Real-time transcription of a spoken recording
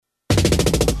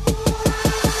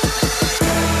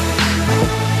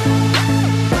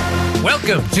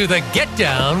Welcome to the Get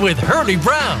Down with Hurlie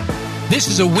Brown. This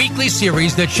is a weekly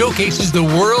series that showcases the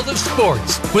world of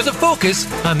sports with a focus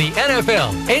on the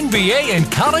NFL, NBA,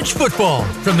 and college football.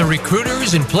 From the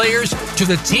recruiters and players to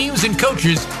the teams and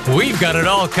coaches, we've got it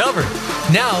all covered.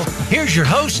 Now, here's your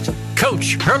host,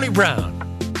 Coach Hurlie Brown.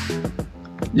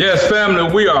 Yes,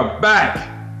 family, we are back.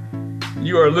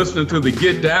 You are listening to the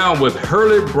Get Down with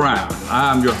Hurlie Brown.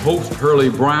 I'm your host, Hurlie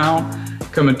Brown,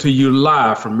 coming to you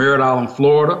live from Merritt Island,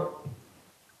 Florida.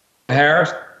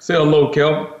 Harris, say hello,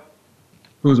 Kelvin,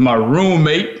 who's my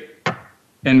roommate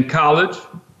in college,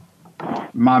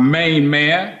 my main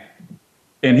man,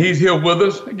 and he's here with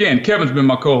us. Again, Kevin's been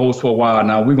my co-host for a while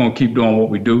now. We're going to keep doing what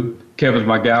we do. Kevin's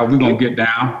my guy. We're going to get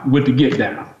down with the Get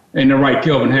Down. Ain't that right,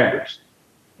 Kelvin Harris?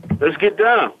 Let's get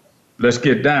down. Let's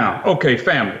get down. Okay,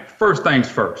 family, first things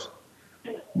first.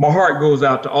 My heart goes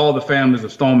out to all the families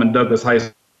of Storm and Douglas High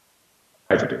School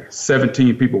tragedy.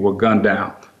 17 people were gunned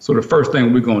down. So the first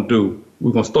thing we're going to do,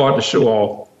 we're going to start the show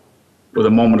off with a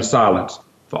moment of silence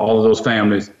for all of those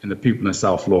families and the people in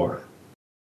South Florida.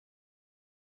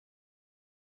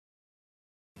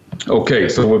 Okay,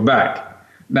 so we're back.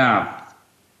 Now,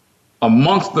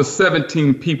 amongst the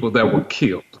 17 people that were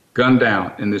killed, gunned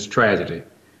down in this tragedy,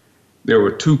 there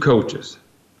were two coaches.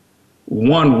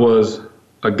 One was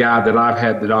a guy that I've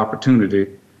had the opportunity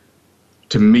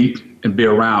to meet and be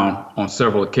around on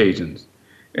several occasions,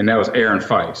 and that was Aaron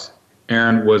Feist.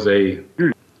 Aaron was a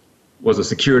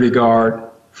security guard,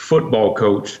 football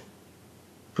coach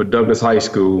for Douglas High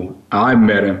School. I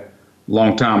met him a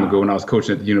long time ago when I was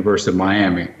coaching at the University of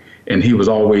Miami, and he was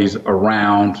always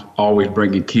around, always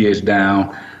bringing kids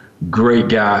down. Great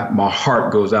guy. My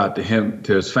heart goes out to him,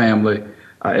 to his family.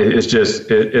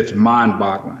 It's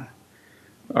mind-boggling.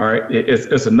 All right,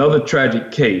 it's another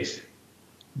tragic case,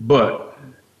 but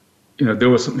there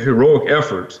was some heroic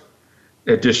efforts.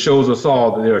 It just shows us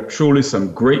all that there are truly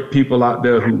some great people out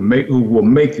there who will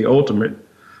make the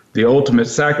ultimate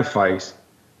sacrifice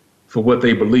for what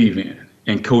they believe in.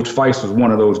 And Coach Feist was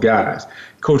one of those guys.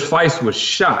 Coach Feist was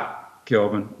shot,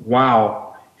 Kelvin,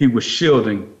 while he was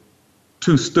shielding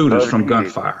two students from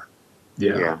gunfire.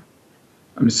 Yeah.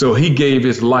 I mean, so he gave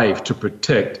his life to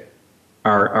protect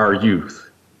our youth.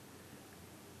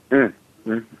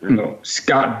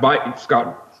 Scott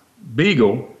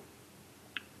Beagle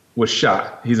was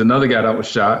shot. He's another guy that was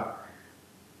shot,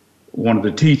 one of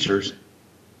the teachers.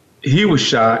 He was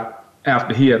shot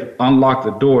after he had unlocked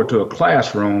the door to a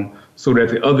classroom so that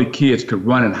the other kids could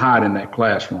run and hide in that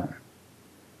classroom.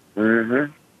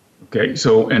 Mm-hmm. Okay,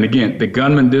 so, and again, the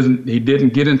gunman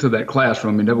didn't get into that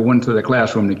classroom. He never went into the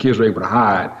classroom. The kids were able to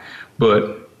hide,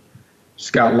 but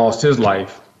Scott lost his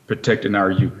life protecting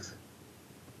our youth.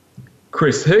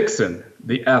 Chris Hickson,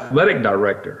 the athletic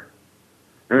director,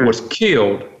 was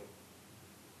killed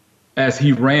as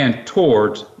he ran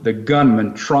towards the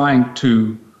gunman, trying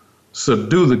to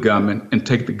subdue the gunman and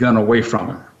take the gun away from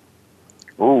him.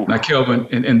 Ooh. Now, Kelvin,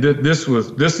 and this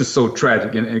is so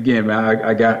tragic. And again, man,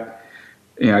 I got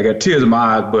tears in my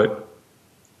eyes. But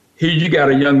here you got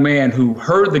a young man who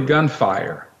heard the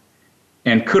gunfire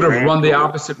and could have run the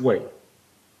opposite way,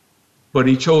 but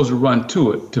he chose to run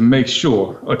to it to make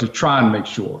sure, or to try and make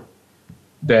sure,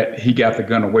 that he got the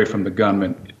gun away from the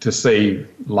gunman to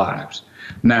save lives.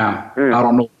 Now, I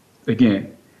don't know,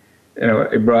 again,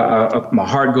 my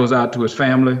heart goes out to his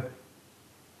family,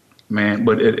 man,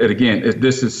 but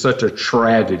this is such a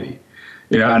tragedy.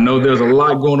 I know there's a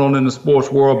lot going on in the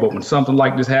sports world, but when something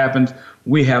like this happens,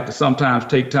 we have to sometimes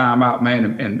take time out,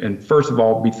 man, and first of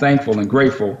all, be thankful and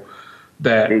grateful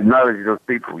that... Acknowledge those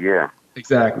people, yeah.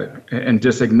 Exactly, and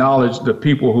just acknowledge the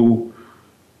people who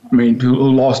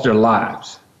lost their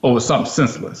lives over something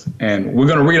senseless. And we're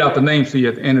going to read out the names to you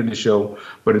at the end of the show.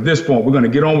 But at this point, we're going to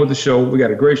get on with the show. We got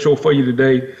a great show for you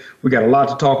today. We got a lot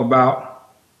to talk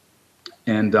about.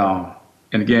 And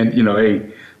again,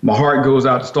 hey, my heart goes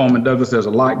out to Storm and Douglas. There's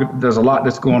a lot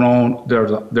that's going on.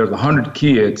 There's 100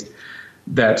 kids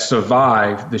that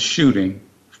survived the shooting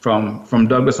from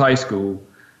Douglas High School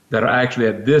that are actually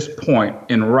at this point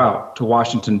en route to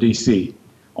Washington, D.C.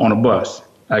 on a bus,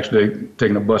 actually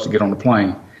taking a bus to get on the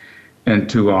plane and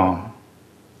to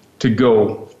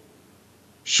go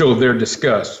show their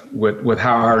disgust with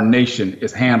how our nation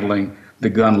is handling the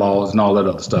gun laws and all that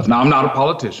other stuff. Now, I'm not a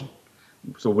politician,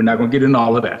 so we're not going to get into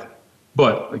all of that.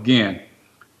 But again,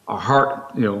 our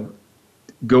heart,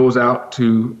 goes out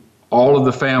to all of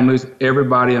the families,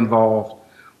 everybody involved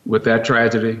with that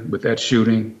tragedy, with that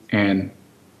shooting, and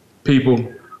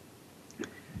people,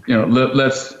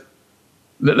 let's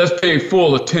pay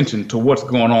full attention to what's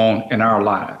going on in our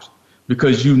lives,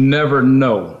 because you never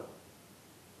know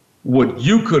what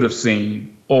you could have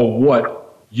seen or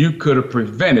what you could have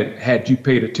prevented had you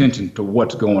paid attention to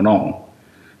what's going on.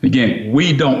 Again,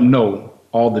 we don't know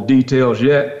all the details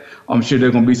yet. I'm sure there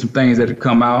are going to be some things that have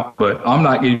come out, but I'm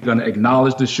not even going to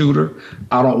acknowledge the shooter.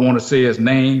 I don't want to say his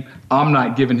name. I'm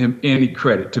not giving him any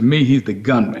credit. To me, he's the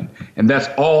gunman, and that's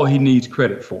all he needs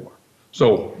credit for.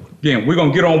 So, again, we're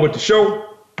going to get on with the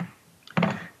show.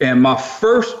 And our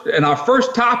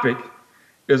first topic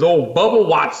is old Bubba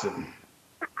Watson.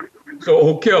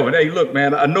 So, Kelvin, hey, look,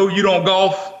 man, I know you don't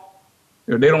golf.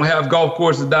 They don't have golf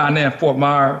courses down there in Fort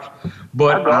Myers,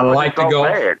 but I like to golf.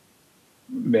 Bad.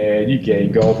 Man, you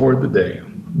can't golf worth a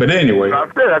damn. But anyway. I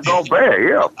said I golf bad,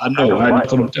 yeah. I know,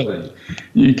 that's what I'm telling you.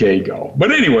 You can't golf.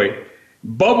 But anyway,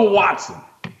 Bubba Watson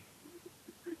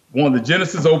won the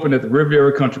Genesis Open at the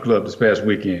Riviera Country Club this past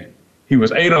weekend. He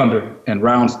was 8 under in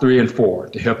rounds 3 and 4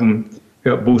 to help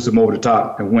boost him over the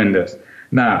top and win this.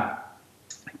 Now,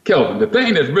 Kelvin, the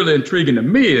thing that's really intriguing to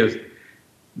me is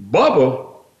Bubba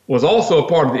was also a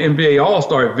part of the NBA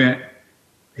All-Star event.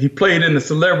 He played in the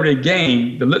celebrity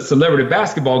game, the celebrity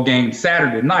basketball game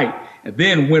Saturday night, and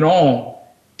then went on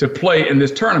to play in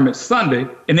this tournament Sunday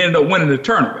and ended up winning the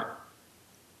tournament.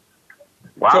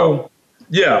 Wow. So,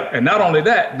 yeah, and not only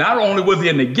that, not only was he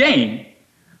in the game,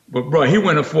 but, bro, he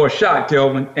went up for a shot,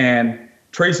 Kelvin, and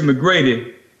Tracy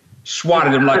McGrady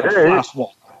swatted him like a fly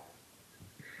swatter.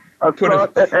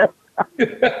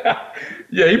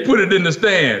 Yeah, he put it in the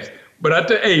stands. But I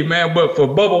tell you, hey, man, but for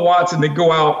Bubba Watson to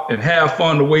go out and have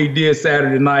fun the way he did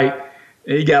Saturday night,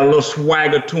 and he got a little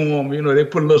swagger to him. You know, they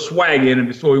put a little swag in him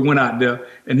before he went out there,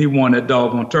 and he won that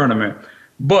doggone tournament.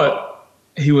 But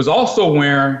he was also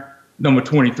wearing number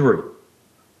 23.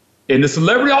 In the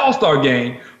Celebrity All-Star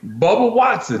game, Bubba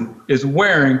Watson is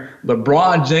wearing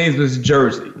LeBron James'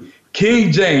 jersey,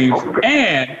 King James,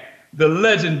 and the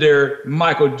legendary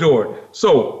Michael Jordan.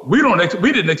 So we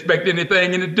didn't expect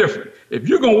anything any different. If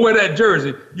you're gonna wear that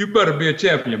jersey, you better be a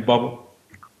champion, Bubba.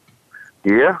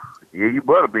 Yeah, you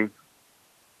better be.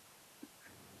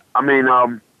 I mean,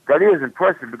 that is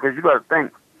impressive because you got to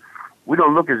think we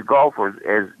don't look at golfers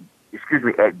as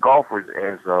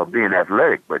being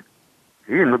athletic, but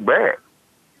he didn't look bad.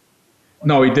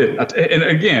 No, he didn't. And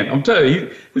again, I'm telling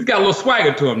you, he's got a little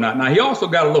swagger to him now. Now he also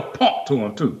got a little pump to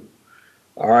him too.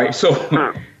 All right,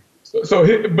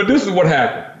 but this is what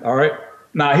happened. All right,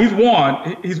 now he's won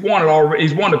it already.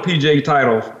 He's won the PGA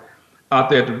titles out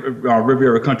there at the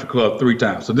Riviera Country Club 3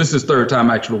 times. So this is his 3rd time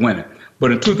actually winning.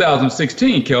 But in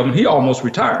 2016, Kelvin, he almost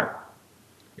retired.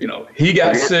 You know, he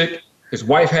got sick. His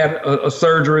wife had a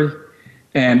surgery,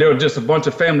 and there were just a bunch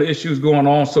of family issues going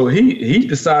on. So he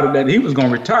decided that he was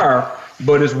going to retire.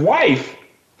 But his wife,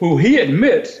 who he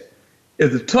admits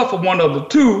is the tougher one of the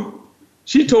two,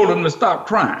 she told him to stop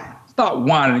crying, stop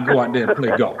whining, and go out there and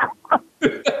play golf.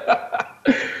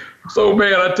 So,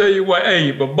 man, I tell you what,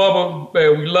 hey, but Bubba,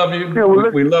 man, we love you. Yeah,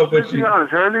 well, we love what you. Be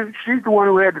honest, Hurlie, she's the one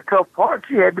who had the tough part.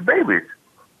 She had the babies.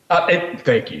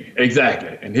 Thank you.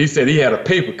 Exactly. And he said he had a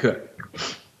paper cut,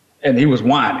 and he was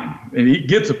whining. And he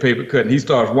gets a paper cut, and he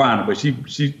starts whining. But she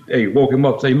woke him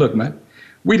up and say, look, man,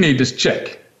 we need this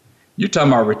check. You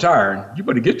talking about retiring? You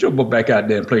better get your butt back out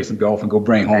there and play some golf and go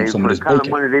bring home some of this bacon. The kind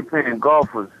of money they paying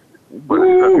golfers,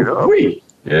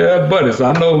 yeah, buddy. So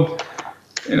I know,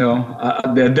 you know,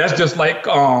 that's just like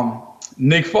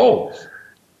Nick Foles.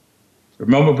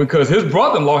 Remember, because his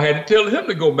brother-in-law had to tell him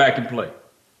to go back and play.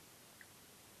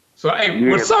 So, hey,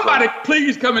 would somebody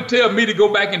please come and tell me to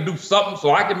go back and do something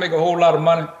so I can make a whole lot of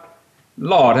money?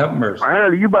 Lord have mercy.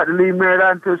 Hell, you about to leave Merritt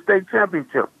out into a state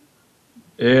championship.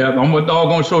 Yeah, I'm a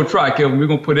doggone show try, Kevin. We're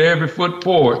going to put every foot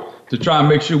forward to try and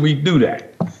make sure we do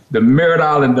that. The Merritt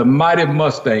Island, the Mighty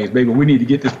Mustangs, baby. We need to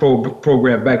get this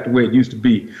program back to where it used to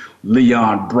be.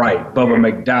 Leon Bright, Bubba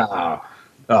McDowell.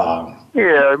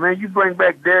 Yeah, man, you bring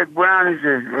back Derek Brown as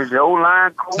your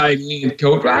O-line coach. Tight end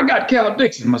coach. I got Cal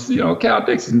Dixon, Cal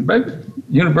Dixon, baby.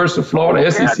 University of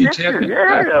Florida, SEC champion.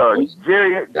 Yeah,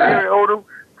 Jerry Odom.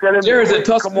 Tell him Jerry's at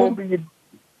Tuscaloosa.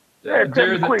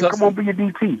 Come on, be your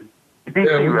DT.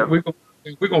 Yeah, we're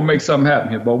going to make something happen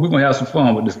here, boy. We're going to have some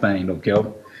fun with this thing, though,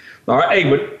 Kelvin. All right, hey,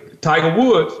 but Tiger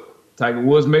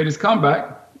Woods made his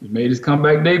comeback. He made his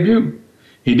comeback debut.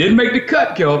 He didn't make the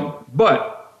cut, Kelvin,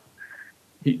 but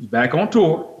he's back on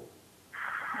tour.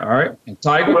 All right, and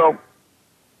Tiger. Well,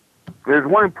 there's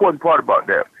one important part about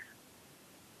that.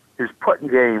 His putting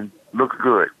game looks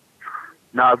good.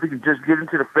 Now, if he can just get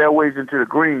into the fairways, into the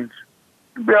greens,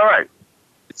 he'll be all right.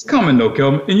 It's coming, though,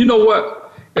 Kelvin. And you know what?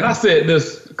 And I said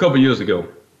this a couple years ago.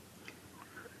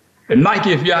 And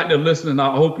Nike, if you're out there listening,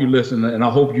 I hope you listen, and I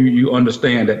hope you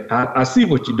understand that I see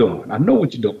what you're doing. I know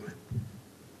what you're doing.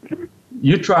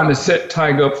 You're trying to set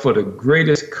Tiger up for the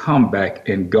greatest comeback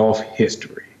in golf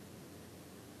history.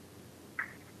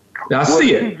 I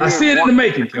see it. I see it in the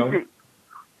making, Kelvin.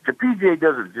 The PGA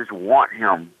doesn't just want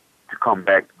him to come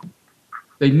back.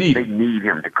 They need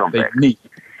him to come back.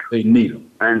 They need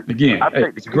him. And again, I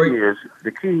think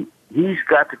the key, he's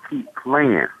got to keep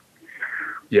playing.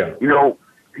 Yeah. You know,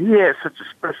 he has such a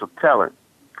special talent.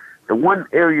 The one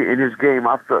area in his game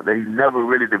I felt that he never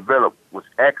really developed was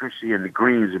accuracy in the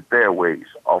greens and fairways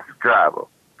off the driver,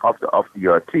 off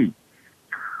the tee.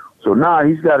 So now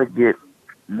he's got to get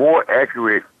more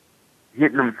accurate,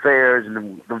 hitting them fares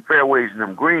and them fairways and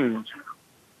them greens,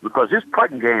 because his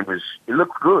putting game it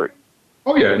looks good.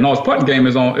 Oh yeah, no, his putting game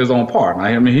is on par.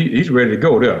 I mean, he's ready to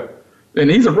go there, and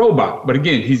he's a robot. But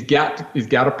again, he's got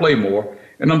to play more.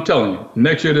 And I'm telling you,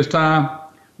 next year this time,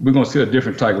 we're gonna see a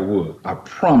different Tiger Woods. I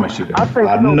promise you that.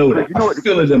 I know that. I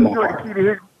feel it in my heart.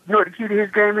 You know what the key to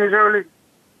his game is, Hurlie?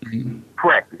 Mm-hmm.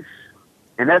 Practice.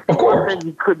 And that's the one thing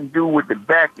he couldn't do with the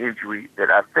back injury that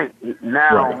I think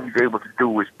now he's able to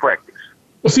do is practice.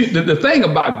 Well, see, the thing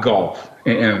about golf,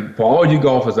 and for all you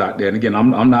golfers out there, and again,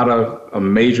 I'm not a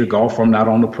major golfer. I'm not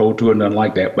on the pro tour, nothing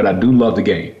like that, but I do love the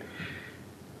game.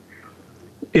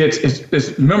 It's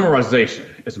memorization.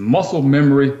 It's muscle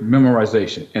memory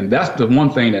memorization. And that's the one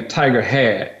thing that Tiger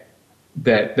had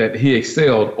that he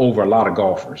excelled over a lot of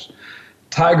golfers.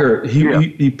 Tiger,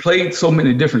 he played so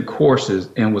many different courses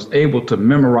and was able to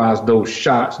memorize those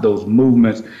shots, those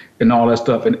movements, and all that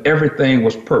stuff, and everything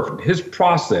was perfect. His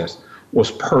process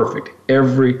was perfect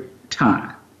every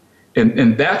time.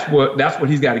 And that's what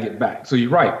he's got to get back. So you're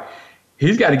right.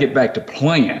 He's got to get back to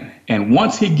playing. And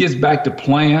once he gets back to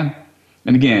playing,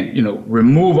 and again,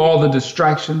 remove all the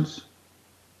distractions,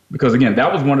 because again,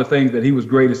 that was one of the things that he was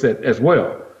greatest at as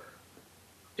well.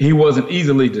 He wasn't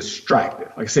easily distracted.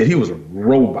 Like I said, he was a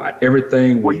robot.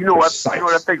 Everything was precise. You know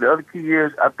what I think the other key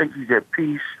is? I think he's at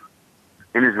peace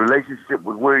in his relationship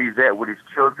with where he's at with his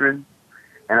children.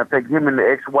 And I think him and the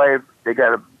ex-wife, they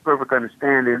got a perfect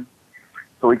understanding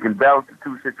so he can balance the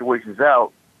two situations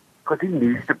out, because he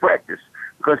needs to practice.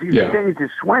 Because he's changed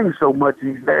his swing so much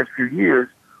in these last few years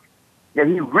that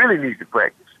he really needs to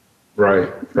practice. Right.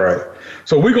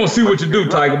 So we're going to see what you do,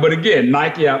 Tiger. But again,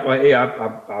 Nike,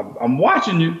 I'm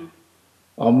watching you.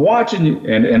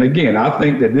 And again, I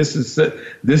think that this is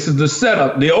the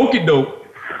setup, the okie doke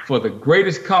for the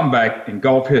greatest comeback in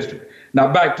golf history.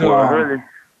 Now back to Hurlie,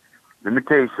 let me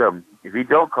tell you something. If he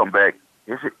don't come back,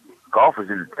 golf is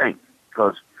in the tank.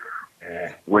 Because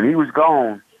when he was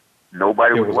gone,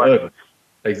 nobody was watching.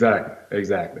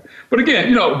 Exactly. But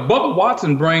again, Bubba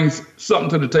Watson brings something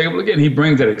to the table. Again, he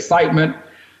brings that excitement.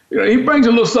 He brings a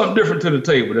little something different to the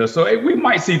table there. So we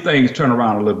might see things turn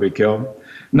around a little bit, Kelvin.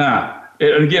 Now,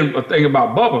 and again, a thing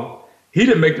about Bubba, he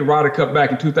didn't make the Ryder Cup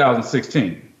back in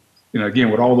 2016. Again,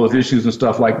 with all those issues and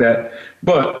stuff like that.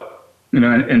 But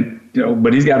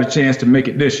but he's got a chance to make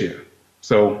it this year.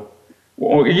 So.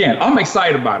 Well, again, I'm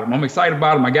excited about him.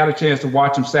 I got a chance to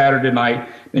watch him Saturday night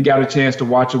and got a chance to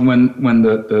watch him when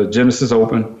the Genesis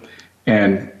Open.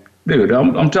 And, dude,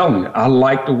 I'm telling you, I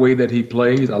like the way that he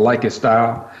plays. I like his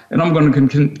style. And I'm going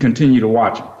to continue to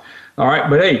watch him. All right,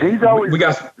 but, hey, he's always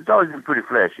been pretty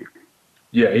flashy.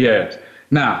 Yeah, he has.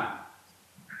 Now,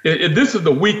 this is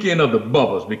the weekend of the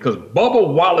Bubbas, because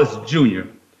Bubba Wallace Jr.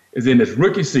 is in his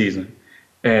rookie season.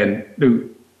 And,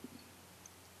 dude,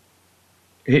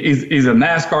 he's a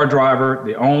NASCAR driver,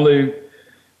 the only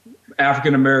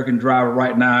African-American driver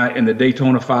right now in the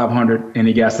Daytona 500, and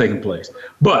he got second place.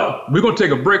 But we're going to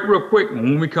take a break real quick, and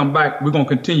when we come back, we're going to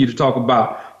continue to talk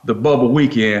about the Bubba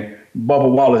weekend,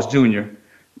 Bubba Wallace Jr.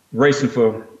 racing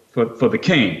for the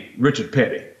king, Richard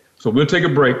Petty. So we'll take a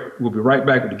break. We'll be right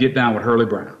back to Get Down with Hurlie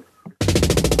Brown.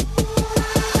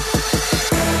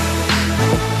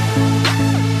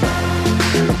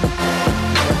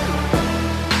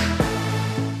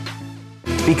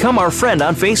 Become our friend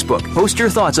on Facebook. Post your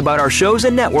thoughts about our shows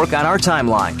and network on our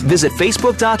timeline. Visit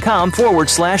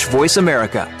Facebook.com/Voice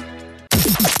America.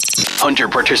 Hunter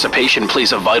participation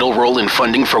plays a vital role in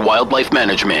funding for wildlife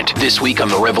management. This week on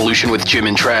The Revolution with Jim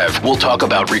and Trav, we'll talk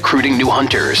about recruiting new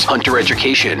hunters, hunter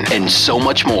education, and so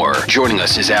much more. Joining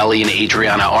us is Allie and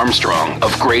Adriana Armstrong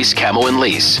of Grace Camo and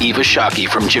Lace, Eva Shockey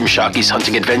from Jim Shockey's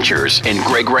Hunting Adventures, and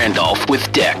Greg Randolph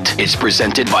with Decked. It's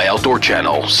presented by Outdoor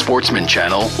Channel, Sportsman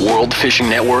Channel, World Fishing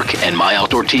Network, and My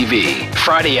Outdoor TV.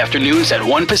 Friday afternoons at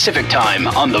 1 Pacific Time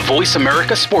on the Voice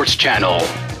America Sports Channel.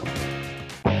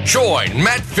 Join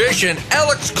Matt Fish and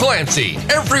Alex Clancy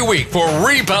every week for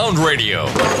Rebound Radio.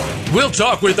 We'll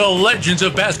talk with the legends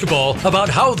of basketball about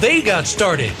how they got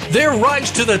started, their rise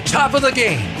to the top of the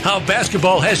game, how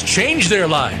basketball has changed their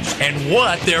lives, and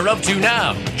what they're up to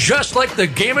now. Just like the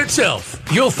game itself,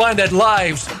 you'll find that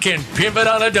lives can pivot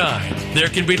on a dime. There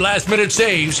can be last-minute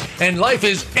saves, and life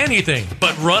is anything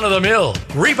but run-of-the-mill.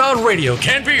 Rebound Radio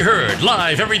can be heard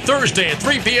live every Thursday at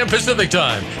 3 p.m. Pacific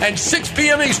Time and 6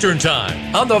 p.m. Eastern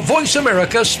Time on the Voice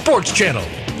America Sports Channel.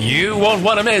 You won't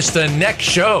want to miss the next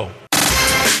show.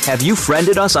 Have you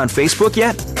friended us on Facebook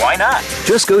yet? Why not?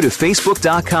 Just go to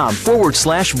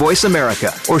facebook.com/Voice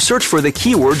America or search for the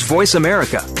keywords Voice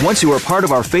America. Once you are part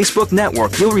of our Facebook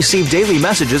network, you'll receive daily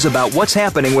messages about what's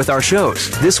happening with our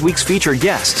shows, this week's featured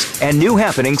guests, and new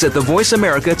happenings at the Voice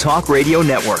America Talk Radio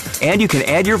Network. And you can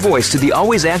add your voice to the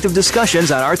always active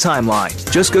discussions on our timeline.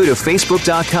 Just go to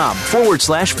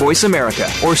facebook.com/Voice America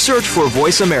or search for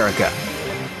Voice America.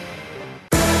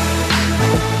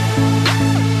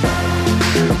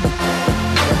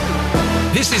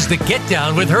 This is the Get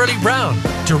Down with Hurlie Brown.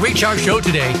 To reach our show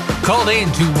today, call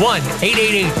in to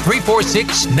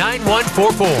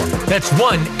 1-888-346-9144. That's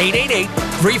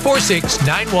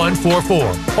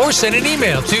 1-888-346-9144. Or send an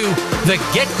email to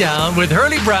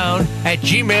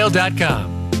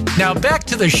thegetdownwithhurliebrown@gmail.com. Now back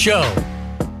to the show.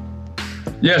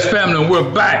 Yes, family,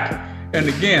 we're back. And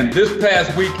again, this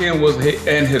past weekend was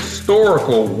an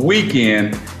historical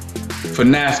weekend for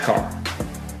NASCAR.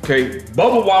 Okay,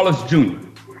 Bubba Wallace Jr.,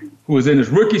 who was in his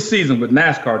rookie season with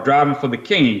NASCAR, driving for the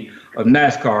king of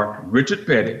NASCAR, Richard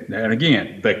Petty. And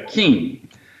again, the king,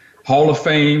 Hall of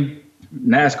Fame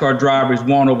NASCAR driver. He's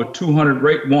won over 200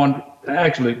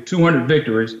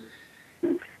 victories.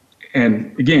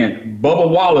 And again, Bubba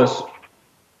Wallace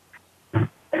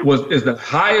is the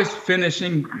highest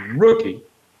finishing rookie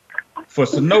for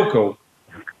Sunoco,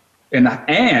 and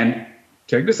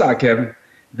check this out, Kevin,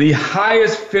 the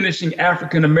highest finishing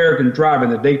African-American driver in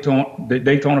the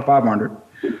Daytona 500,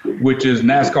 which is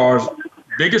NASCAR's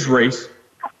biggest race,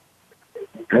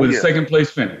 with a second place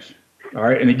finish. All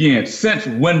right. And again, since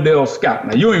Wendell Scott.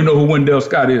 Now, you don't even know who Wendell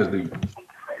Scott is, do you?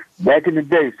 Back in the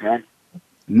day, man.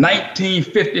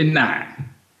 1959.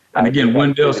 And again,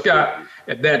 Wendell Scott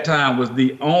at that time was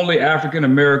the only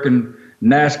African-American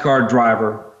NASCAR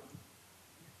driver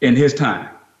in his time.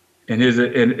 In his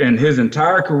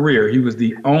entire career, he was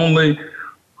the only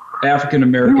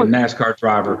African-American NASCAR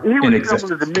driver in existence.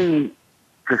 He was similar to me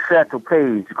to Satchel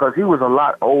Paige because he was a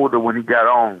lot older when he got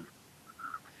on.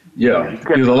 Yeah,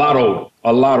 he was a lot older.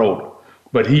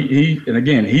 But he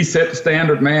set the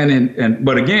standard, man.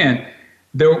 But again,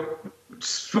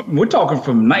 we're talking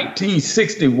from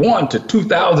 1961 to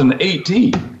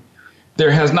 2018.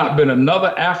 There has not been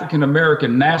another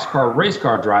African-American NASCAR race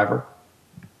car driver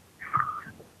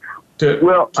to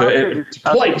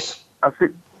place. I say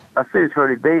this,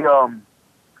 Hurlie. They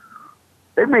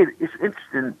made it's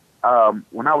interesting.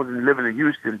 When I was living in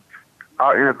Houston,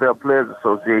 our NFL Players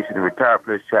Association, the Retired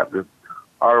Players Chapter,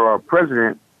 our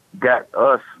president got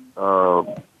us,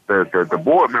 the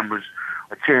board members,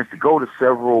 a chance to go to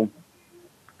several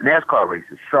NASCAR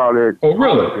races. Charlotte. Oh,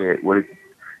 really?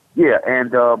 Yeah,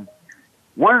 and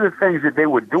one of the things that they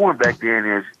were doing back then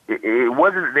is it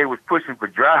wasn't that they was pushing for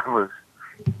drivers.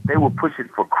 They were pushing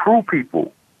for crew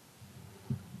people,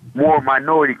 more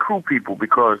minority crew people,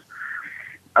 because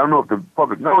I don't know if the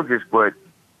public knows this, but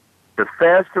the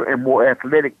faster and more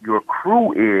athletic your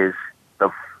crew is,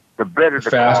 the better the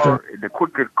car, the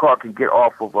quicker the car can get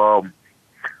off the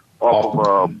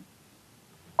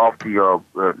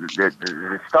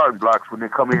starting blocks when they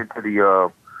come into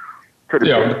the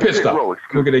pit stop.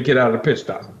 Quicker they get out of the pit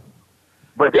stop.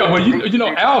 But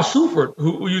Al Shuford,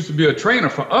 who used to be a trainer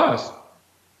for us,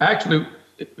 actually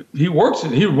he runs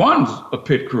a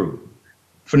pit crew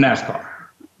for NASCAR.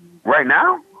 Right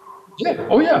now? Yeah.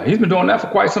 Oh yeah, he's been doing that for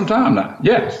quite some time now.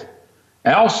 Yes.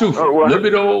 Al Shuford, little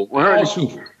bit old Al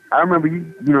Shuford. I remember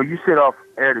you said off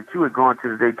air that you had gone to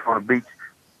the Daytona Beach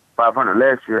 500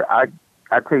 last year. I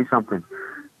tell you something.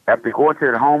 After going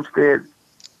to the Homestead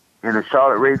and the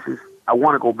Charlotte races, I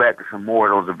want to go back to some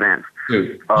more of those events.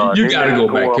 Dude, you got to go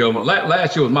back, Kelvin.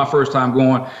 Last year was my first time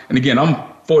going, and again, I'm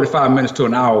 45 minutes to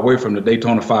an hour away from the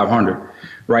Daytona 500,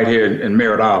 right here in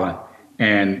Merritt Island.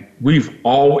 And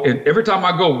every time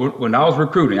I go, when I was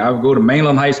recruiting, I would go to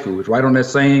Mainland High School. It's right on that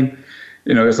same,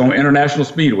 it's on International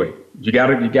Speedway. You got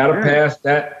to pass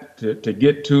that to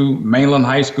get to Mainland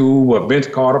High School, where Vince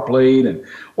Carter played, and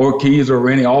Ortiz or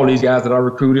Rennie, all these guys that I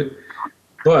recruited.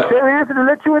 But Terry Anthony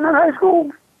let you in that high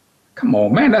school? Come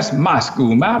on, man, that's my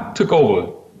school, man. I took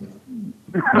over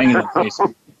Mainland High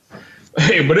School.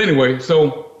 Hey, but anyway,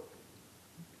 so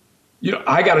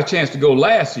I got a chance to go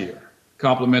last year.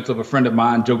 Compliments of a friend of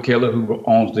mine, Joe Keller, who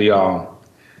owns the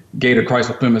Gator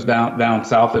Chrysler Plymouth down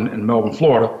south in Melbourne,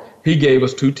 Florida. He gave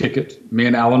us 2 tickets, me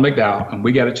and Alan McDowell, and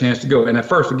we got a chance to go. And at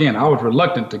first, again, I was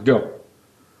reluctant to go.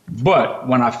 But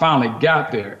when I finally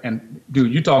got there, and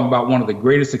dude, you're talking about one of the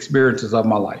greatest experiences of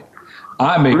my life.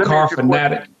 I'm a car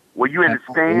fanatic. Were you in the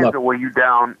stands or were you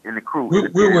down in the crew?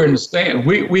 We were in the stand.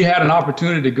 We had an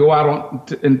opportunity to go out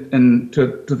to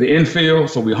the infield,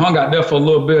 so we hung out there for a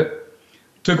little bit.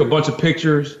 Took a bunch of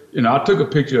pictures. I took a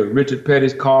picture of Richard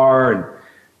Petty's car,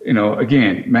 and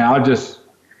again, man, I just,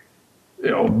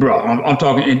 bro, I'm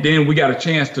talking. And then we got a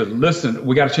chance to listen.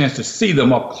 We got a chance to see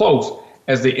them up close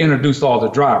as they introduced all the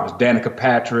drivers: Danica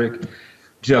Patrick,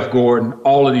 Jeff Gordon,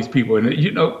 all of these people. And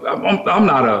I'm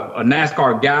not a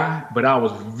NASCAR guy, but I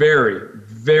was very,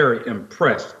 very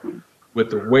impressed with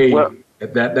the way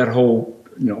that whole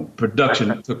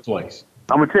production took place.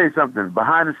 I'm gonna tell you something.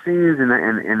 Behind the scenes in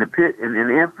the pit in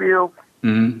the infield,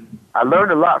 I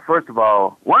learned a lot. First of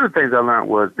all, one of the things I learned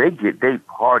was they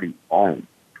party on.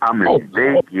 I mean,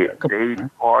 they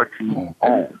party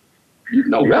on.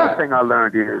 The other thing I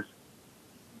learned is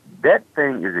that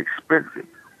thing is expensive,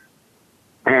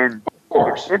 and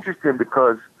it's interesting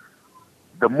because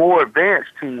the more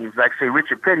advanced teams, like say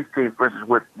Richard Petty's team, for instance,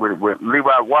 with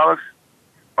Levi Wallace,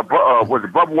 was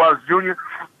it Bubba Wallace Jr.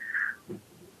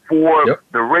 For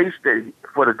the race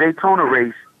for the Daytona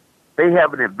race, they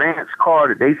have an advanced car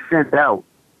that they send out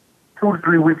 2 to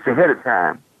 3 weeks ahead of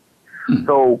time.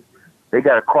 So they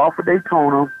got a car for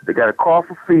Daytona, they got a car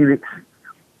for Phoenix,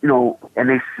 and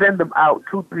they send them out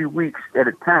 2 to 3 weeks at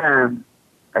a time,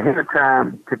 ahead of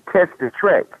time, to test the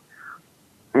track.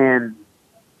 And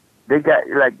they got,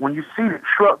 like, when you see the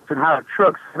trucks and how the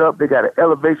trucks set up, they got an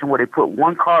elevation where they put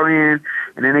one car in,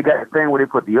 and then they got a thing where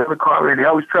they put the other car in. They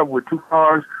always travel with 2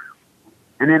 cars.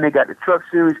 And then they got the truck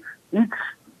series. Each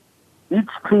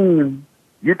team,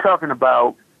 you're talking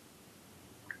about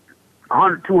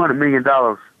 $200 million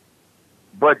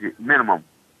budget minimum.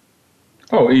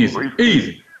 Oh,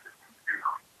 easy.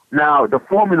 Now the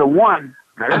Formula One.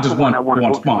 Now that's the one I want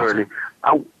to go to early.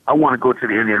 I want to go to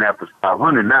the Indianapolis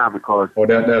 500 now because now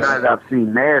that I've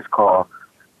seen NASCAR,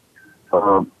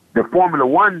 the Formula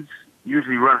Ones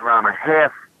usually run around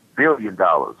 $500 million.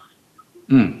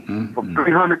 From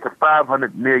 $300 to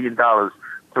 $500 million to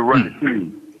run the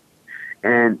team.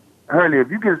 And Hurlie,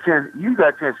 if you got a chance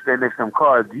to stand next to some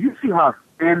cars, do you see how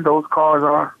thin those cars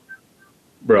are?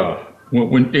 Bro,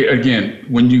 when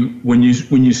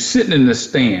you sitting in the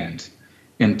stands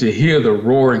and to hear the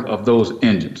roaring of those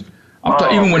engines,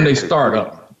 even when they start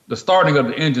up, the starting of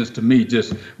the engines to me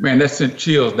just, man, that sent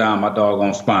chills down my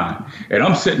doggone spine. And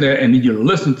I'm sitting there and you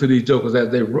listen to these jokers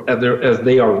as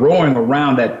they are roaring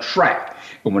around that track.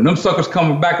 And when them suckers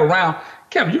coming back around,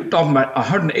 Kevin, you're talking about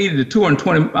 180 to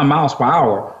 220 miles per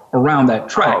hour around that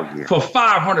track for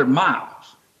 500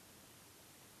 miles.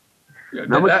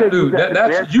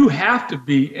 You have to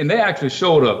be, and they actually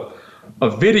showed a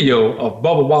video of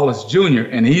Bubba Wallace Jr.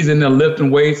 and he's in there lifting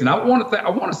weights. And I want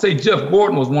to say Jeff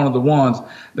Gordon was one of the ones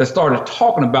that started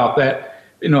talking about that.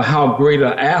 How great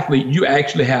an athlete you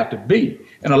actually have to be.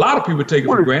 And a lot of people take it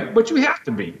for granted, but you have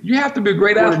to be. You have to be a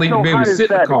great athlete to be able to sit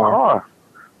in the car.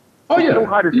 Oh, yeah.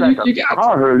 You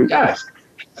got to. Yes.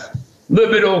 Little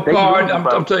bit old car.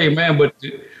 I'm telling you, man, but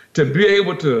to be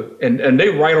able to, and they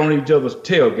write on each other's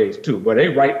tailgates too, but they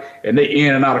write and they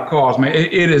in and out of cars, man.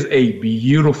 It is a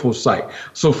beautiful sight.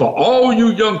 So for all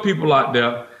you young people out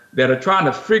there that are trying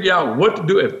to figure out what to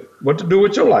do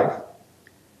with your life,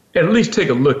 at least take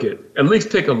a look at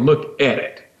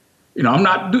it. I'm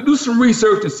not do some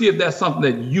research and see if that's something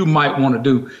that you might want to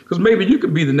do, because maybe you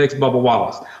could be the next Bubba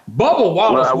Wallace. Bubba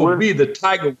Wallace will be the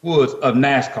Tiger Woods of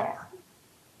NASCAR.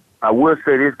 I will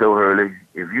say this though, Hurlie,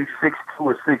 if you 6'2"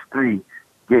 or 6'3",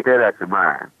 get that out your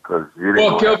mind, because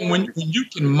Kelvin, when you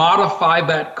can modify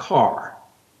that car,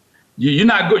 you're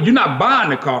not buying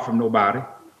the car from nobody.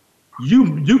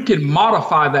 You can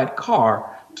modify that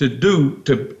car to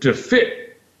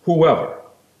fit whoever.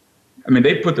 I mean,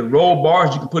 they put the roll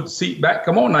bars, you can put the seat back.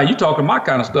 Come on now, you talking my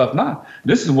kind of stuff now.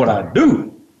 This is what I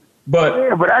do. But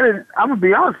I'm gonna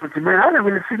be honest with you, man. I didn't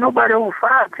really see nobody over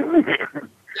 5'10".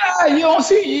 Yeah, you don't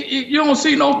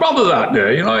see no brothers out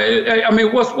there. I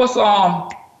mean, what's the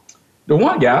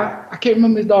one guy? I can't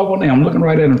remember his doggone name. I'm looking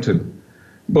right at him too.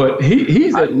 But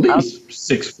he's at least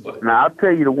 6 foot. Now I'll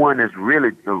tell you the one that's really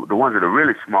the ones that are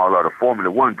really small are the Formula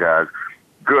One guys.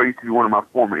 Girl used to be one of my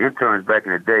former interns back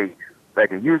in the day.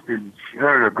 Back in Houston,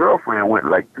 her and her girlfriend went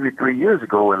like three years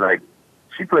ago, and like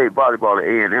she played volleyball at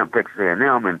A&M, Texas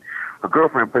A&M, and her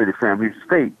girlfriend played at Sam Houston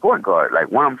State point guard.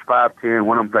 Like one of them's 5'10",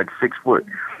 one of them's like 6 foot,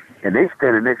 and they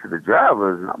standing next to the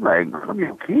drivers. And I'm like, some of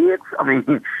you kids? I mean,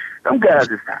 them guys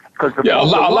just because a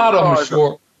lot of them are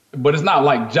short, but it's not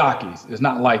like jockeys. It's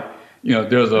not like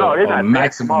there's a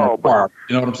maximum requirement.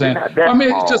 You know what I'm saying? I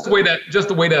mean, it's just the way that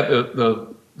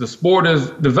the sport is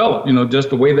developed, just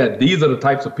the way that these are the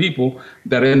types of people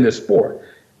that are in this sport.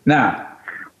 Now,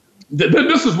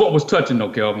 This is what was touching, though,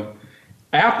 Kelvin.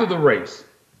 After the race,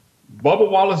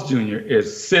 Bubba Wallace Jr.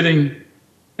 is sitting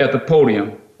at the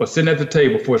podium or sitting at the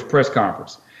table for his press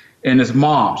conference. And his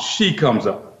mom, she comes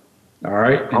up, all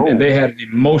right? And they had an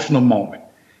emotional moment.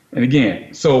 And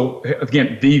again,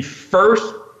 the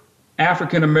first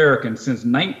African-American since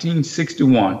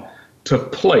 1961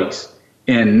 took place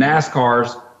in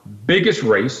NASCAR's biggest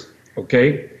race,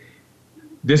 okay?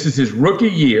 This is his rookie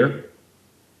year.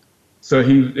 So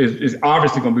he is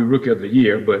obviously going to be Rookie of the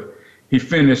Year, but he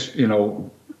finished,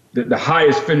 the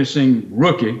highest finishing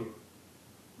rookie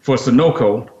for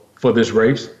Sunoco for this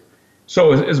race.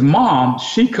 So his mom,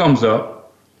 she comes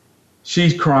up,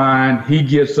 she's crying, he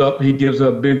gets up, he gives her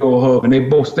a big old hug, and they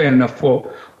both standing there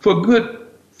for a good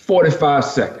 45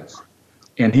 seconds.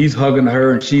 And he's hugging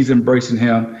her, and she's embracing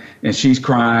him, and she's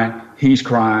crying, he's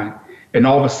crying. And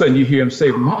all of a sudden you hear him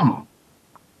say, "Mama,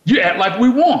 you act like we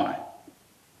won."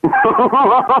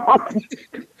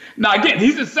 Now, again,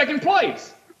 he's in second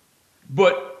place.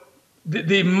 But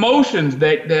the emotions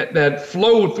that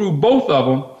flowed through both of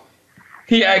them,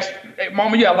 he asked, "Hey,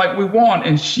 Mama, yeah, like we won."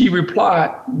 And she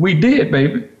replied, "We did,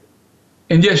 baby."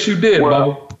 And yes, you did,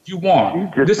 Bubba. You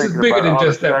won. This is bigger than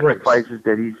just that race.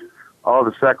 All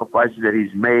the sacrifices that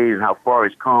he's made and how far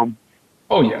he's come.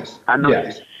 Oh, yes. I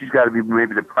know she's got to be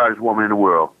maybe the proudest woman in the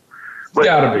world. But,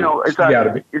 it's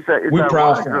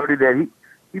proud that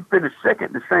he finished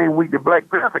second the same week that Black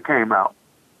Panther came out.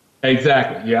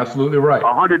 Exactly. You're absolutely right.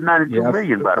 192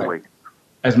 million, by the way.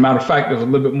 As a matter of fact, there's a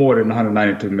little bit more than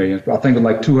 192 million. I think it's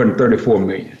like 234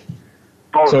 million.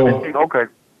 Oh, okay.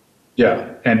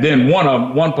 Yeah, and then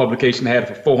one publication had it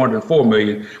for 404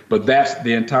 million, but that's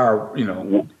the entire,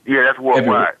 Yeah, that's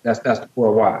worldwide. That's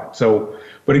worldwide. So,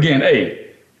 but again,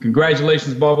 hey,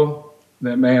 congratulations, Bubba.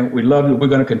 Man, we love you. We're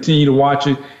going to continue to watch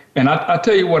it. And I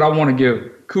tell you what I want to give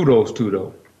kudos to,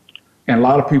 though. And a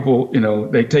lot of people,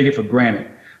 they take it for granted.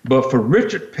 But for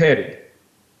Richard Petty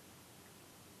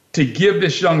to give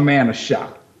this young man a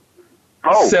shot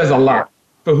says a lot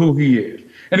for who he is.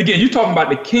 And again, you're talking about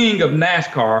the king of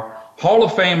NASCAR, Hall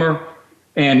of Famer,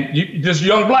 and this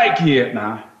young black kid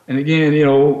now. And again,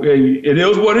 it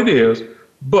is what it is.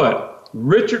 But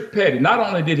Richard Petty, not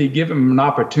only did he give him an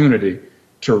opportunity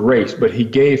to race, but he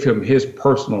gave him his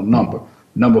personal number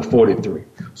 43.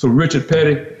 So Richard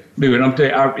Petty, dude, I'm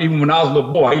telling you, even when I was a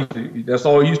little boy, that's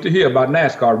all I used to hear about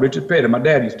NASCAR, Richard Petty. My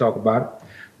dad used to talk about it.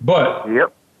 But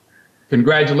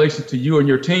congratulations to you and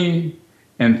your team.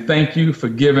 And thank you for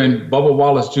giving Bubba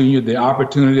Wallace Jr. the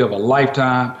opportunity of a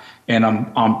lifetime. And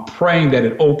I'm praying that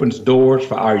it opens doors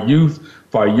for our youth,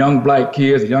 for our young black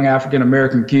kids, young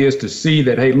African-American kids to see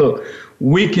that, hey, look,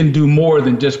 we can do more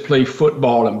than just play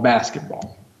football and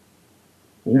basketball.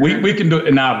 We can do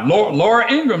it. Now, Laura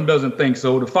Ingraham doesn't think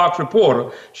so. The Fox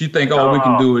reporter, she thinks all we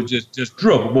can do is just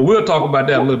dribble. But we'll talk about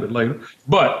that a little bit later.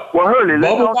 But Hurlie,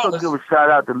 let's also give a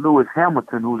shout out to Lewis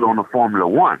Hamilton, who's on the Formula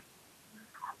One.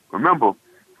 Remember,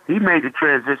 he made the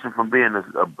transition from being a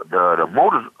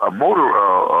motor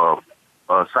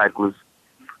cyclist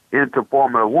into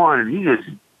Formula One, and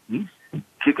he's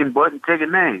kicking butt and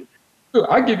taking names.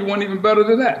 I give you one even better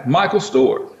than that, Michael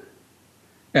Stewart.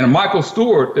 And Michael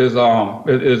Stewart is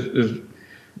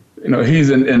he's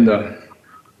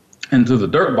into the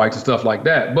dirt bikes and stuff like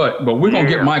that. But we're gonna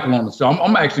get Michael on the show. I'm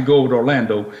gonna actually go over to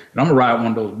Orlando and I'm gonna ride one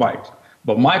of those bikes.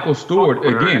 But Michael Stewart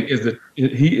again this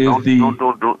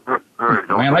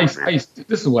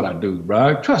is what I do,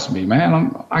 bro. Trust me,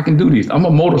 man. I can do these. I'm a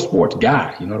motorsports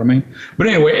guy. You know what I mean? But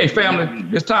anyway, hey family,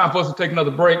 it's time for us to take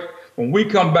another break. When we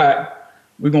come back,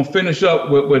 we're gonna finish up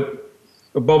with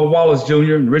Bubba Wallace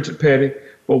Jr. and Richard Petty.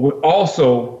 But we're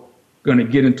also going to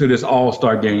get into this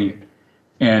all-star game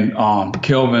and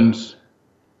Kelvin's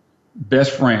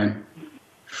best friend,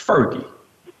 Fergie.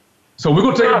 So we're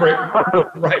going to take a break.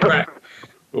 Right back.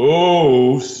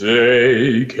 Oh,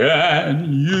 say,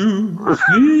 can you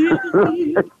see?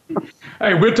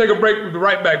 Hey, we'll take a break. We'll be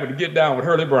right back with the Get Down with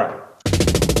Hurlie Brown.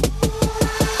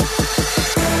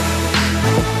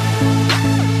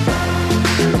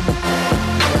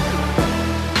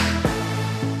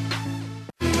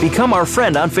 Become our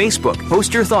friend on Facebook.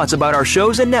 Post your thoughts about our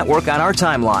shows and network on our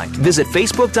timeline. Visit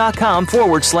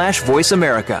Facebook.com/Voice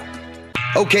America.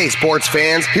 Okay, sports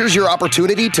fans, here's your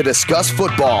opportunity to discuss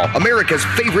football, America's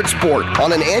favorite sport.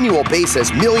 On an annual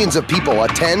basis, millions of people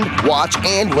attend, watch,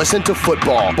 and listen to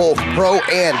football, both pro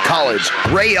and college.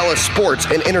 Ray Ellis Sports,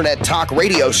 an internet talk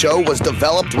radio show, was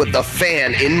developed with the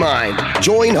fan in mind.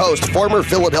 Join host, former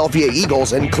Philadelphia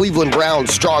Eagles and Cleveland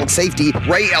Browns strong safety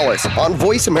Ray Ellis on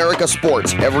Voice America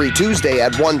Sports every Tuesday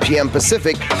at 1 p.m.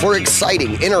 Pacific for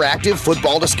exciting, interactive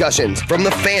football discussions from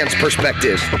the fans'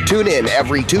 perspective. Tune in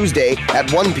every Tuesday at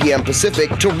at 1 p.m.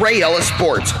 Pacific to Ray Ellis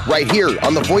Sports right here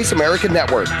on the Voice America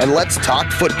Network. And let's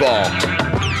talk football.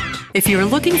 If you're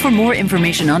looking for more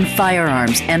information on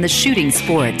firearms and the shooting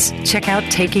sports, check out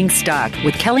Taking Stock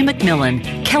with Kelly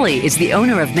McMillan. Kelly is the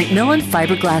owner of McMillan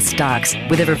Fiberglass Stocks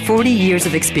with over 40 years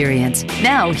of experience.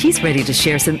 Now he's ready to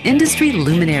share some industry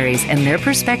luminaries and their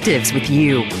perspectives with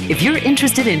you. If you're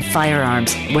interested in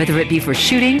firearms, whether it be for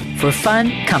shooting, for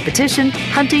fun, competition,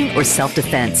 hunting, or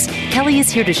self-defense, Kelly is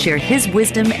here to share his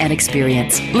wisdom and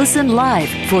experience. Listen live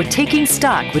for Taking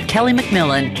Stock with Kelly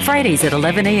McMillan, Fridays at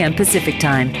 11 a.m. Pacific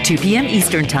Time, 2 p.m.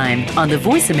 Eastern Time on the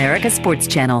Voice America Sports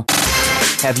Channel.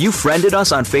 Have you friended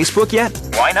us on Facebook yet?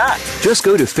 Why not? Just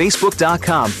go to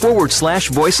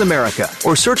facebook.com/Voice America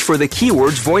or search for the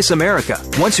keywords Voice America.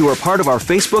 Once you are part of our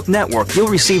Facebook network, you'll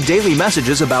receive daily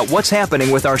messages about what's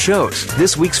happening with our shows,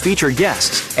 this week's featured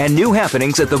guests, and new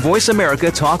happenings at the Voice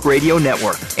America Talk Radio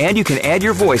Network. And you can add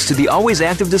your voice to the always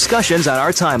active discussions on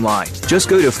our timeline. Just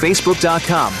go to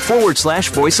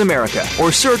facebook.com/Voice America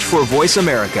or search for Voice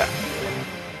America.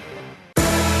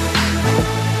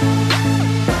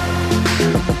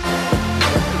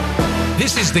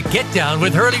 This is the Get Down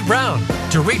with Hurlie Brown.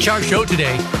 To reach our show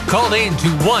today, call in to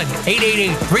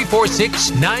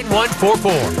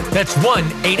 1-888-346-9144. That's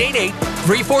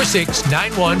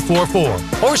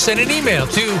 1-888-346-9144. Or send an email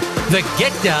to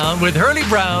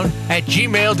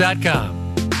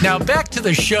thegetdownwithhurliebrown@gmail.com. Now back to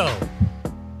the show.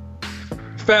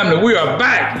 Family, we are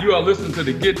back. You are listening to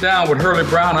the Get Down with Hurlie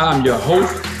Brown. I'm your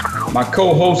host, my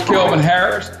co-host Kelvin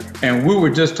Harris, and we were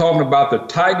just talking about the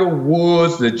Tiger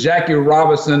Woods, the Jackie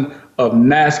Robinson of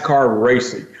NASCAR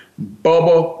racing,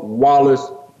 Bubba Wallace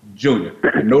Jr.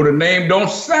 I know the name don't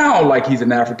sound like he's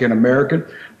an African American,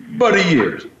 but he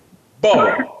is.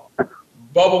 Bubba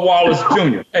Wallace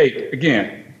Jr. Hey,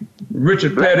 again,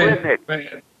 Richard Petty,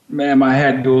 man, my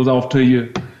hat goes off to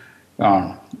you.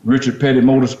 Richard Petty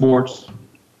Motorsports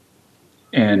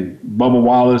and Bubba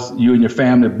Wallace, you and your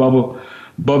family.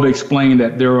 Bubba explained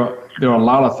that there are a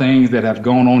lot of things that have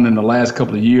gone on in the last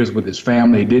couple of years with his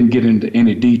family. He didn't get into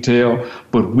any detail,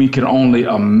 but we can only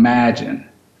imagine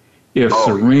if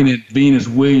Serena and Venus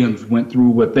Williams went through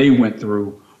what they went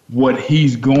through, what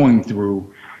he's going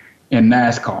through in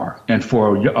NASCAR. And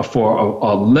for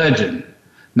a legend,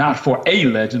 not for a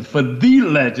legend, for the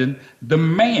legend, the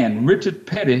man, Richard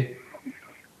Petty,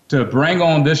 to bring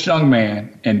on this young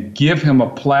man and give him a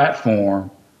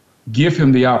platform, give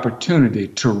him the opportunity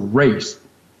to race.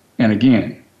 And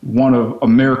again, one of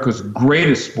America's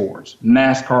greatest sports,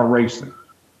 NASCAR racing.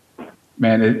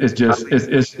 Man,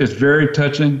 it's very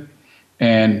touching.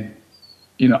 And,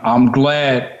 you know, I'm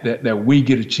glad that we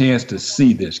get a chance to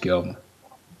see this, Kelvin.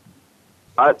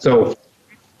 So,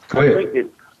 go ahead.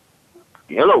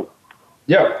 Hello.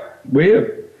 Yeah, we're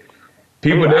here.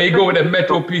 People, there you go with that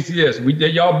Metro PCS.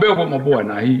 Y'all built with my boy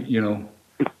now.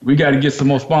 We got to get some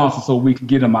more sponsors so we can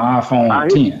get him an iPhone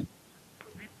 10.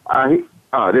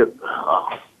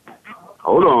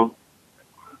 Hold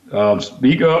on.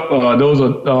 Speak up. Those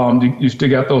are you still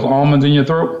got those almonds in your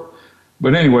throat?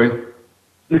 But anyway.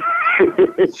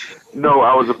 No,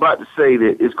 I was about to say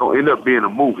that it's going to end up being a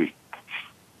movie.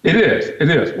 It is.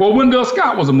 Well, Wendell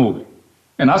Scott was a movie.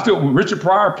 And Richard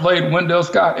Pryor played Wendell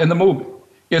Scott in the movie.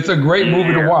 It's a great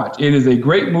movie to watch. It is a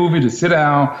great movie to sit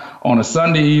down on a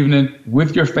Sunday evening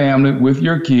with your family, with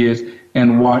your kids,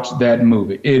 and watch that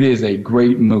movie. It is a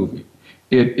great movie.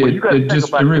 It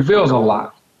reveals a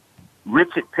lot.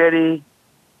 Richard Petty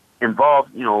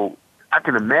involved, I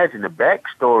can imagine the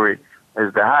backstory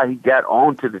as to how he got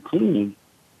onto the team.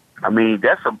 I mean,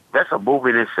 that's a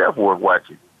movie in itself worth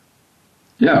watching.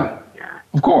 Yeah,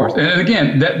 of course. And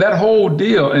again, that whole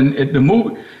deal and the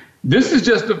movie, this is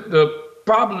just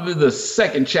probably the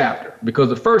second chapter, because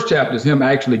the first chapter is him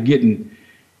actually getting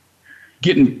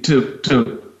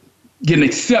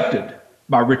accepted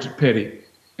by Richard Petty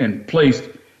and placed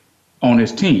on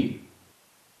his team.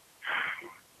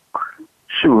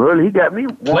 Sure, he got me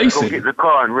wanting to go get in the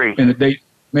car and race. And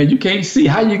man, you can't see.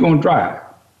 How you going to drive?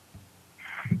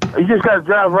 You just got to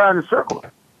drive around in a circle.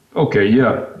 Okay,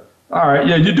 yeah. All right,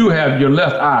 yeah, you do have your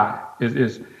left eye.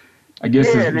 I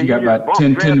guess you got about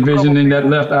 10 vision in that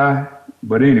left eye.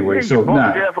 But anyway, so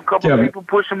now. You have a couple of people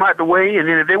push them out the way, and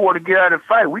then if they want to get out and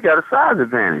fight, we got a size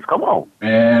advantage. Come on.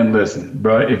 Man, listen,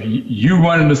 bro, if you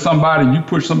run into somebody, you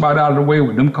push somebody out of the way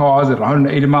with them cars at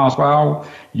 180 miles per hour,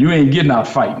 you ain't getting out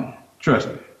fighting. Trust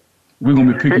me. We're going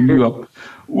to be picking you up.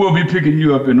 We'll be picking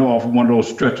you up off of one of those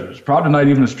stretchers. Probably not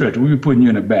even a stretcher. We'll be putting you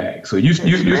in a bag. So you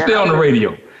stay on the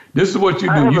radio. This is what you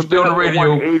do. You stay on the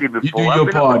radio. You do your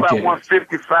podcast.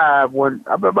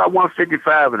 I've been about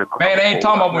 155 in the car. Man, they ain't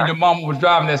talking about when your mama was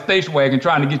driving that station wagon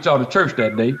trying to get y'all to church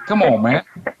that day. Come on, man.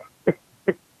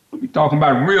 talking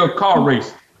about real car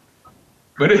racing.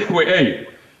 But anyway, hey,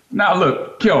 now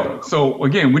look, Kelvin. So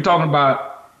again, we're talking about,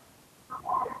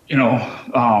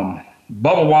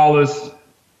 Bubba Wallace,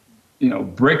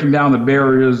 breaking down the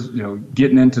barriers,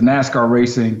 getting into NASCAR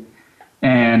racing,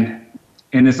 and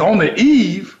it's on the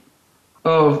eve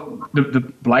of the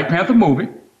Black Panther movie,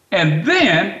 and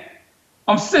then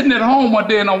I'm sitting at home one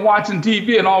day and I'm watching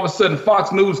TV, and all of a sudden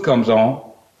Fox News comes on,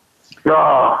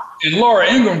 and Laura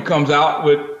Ingraham comes out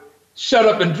with "Shut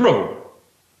Up and Dribble."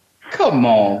 Come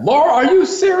on, Laura, are you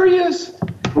serious?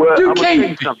 Well, I'm gonna tell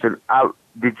you something.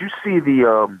 Did you see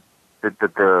the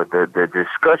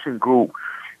discussion group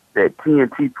that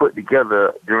TNT put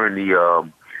together during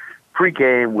the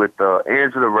pregame with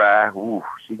Angela Rye? Ooh,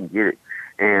 she can get it.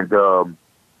 And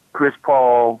Chris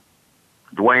Paul,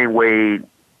 Dwayne Wade,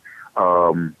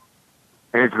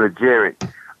 Angela Jarrett.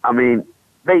 I mean,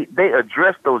 they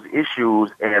addressed those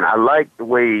issues, and I like the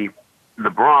way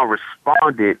LeBron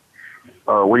responded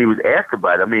when he was asked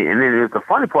about it. I mean, and then the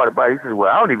funny part about it, he says,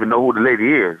 "Well, I don't even know who the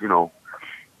lady is,"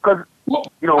 because I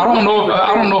don't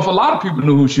know if a lot of people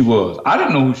knew who she was. I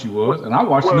didn't know who she was, and I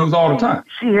watch the news all the time.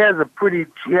 She has a pretty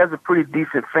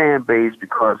decent fan base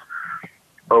because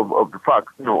of the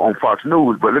Fox, on Fox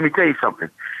News. But let me tell you something.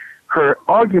 Her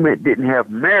argument didn't have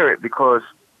merit because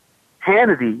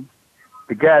Hannity,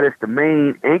 the guy that's the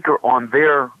main anchor on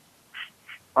their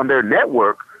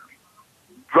network,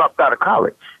 dropped out of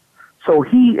college. So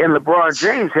he and LeBron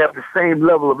James have the same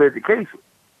level of education.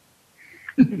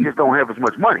 He just don't have as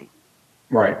much money.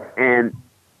 Right. And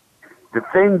the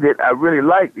thing that I really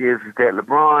like is that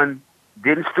LeBron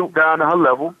didn't stoop down to her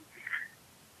level,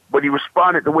 but he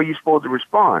responded the way you're supposed to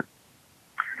respond.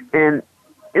 And,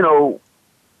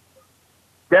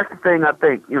 that's the thing I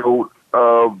think,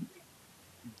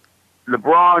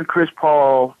 LeBron, Chris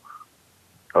Paul,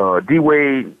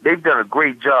 D-Wade, they've done a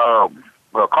great job.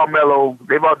 Carmelo,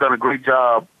 they've all done a great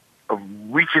job of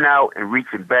reaching out and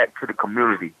reaching back to the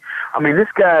community. I mean,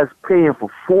 this guy's paying for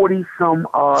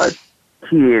 40-some-odd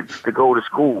kids to go to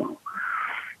school,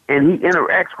 and he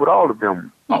interacts with all of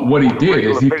them. What he did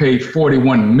is he paid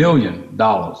 $41 million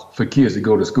for kids to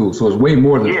go to school, so it's way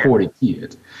more than 40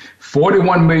 kids.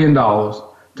 $41 million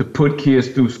to put kids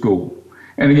through school.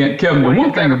 And again, Kevin, the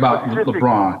one thing about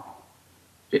LeBron,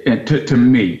 and to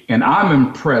me, and I'm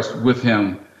impressed with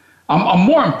him, I'm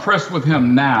more impressed with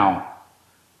him now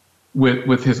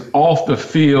with his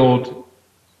off-the-field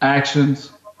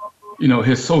actions,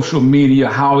 his social media,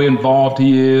 how involved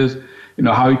he is,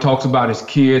 how he talks about his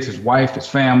kids, his wife, his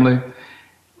family,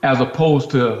 as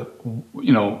opposed to,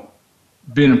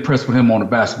 being impressed with him on the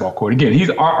basketball court. Again, he's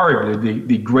arguably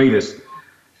the greatest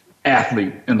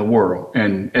athlete in the world.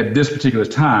 And at this particular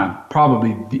time,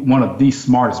 probably one of the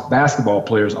smartest basketball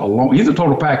players alone. He's a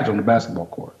total package on the basketball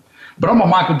court. But I'm a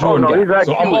Michael Jordan guy.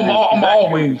 So I'm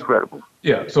always incredible.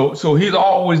 Yeah, so he's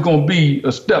always going to be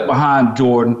a step behind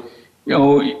Jordan,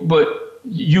 but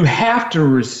you have to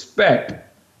respect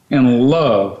and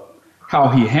love how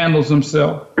he handles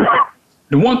himself.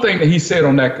 The one thing that he said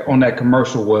on that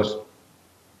commercial was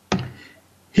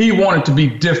he wanted to be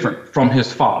different from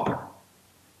his father.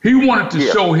 He wanted to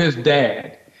show his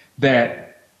dad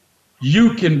that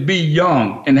you can be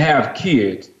young and have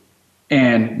kids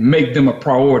and make them a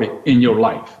priority in your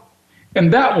life.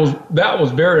 And that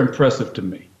was very impressive to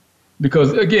me.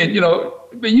 Because again, you're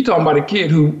talking about a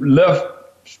kid who left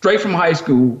straight from high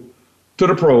school to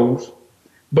the pros,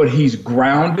 but he's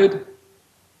grounded,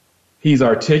 he's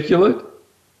articulate,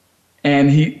 and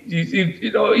he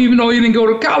even though he didn't go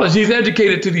to college, he's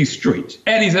educated to these streets,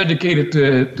 and he's educated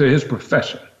to his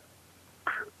profession.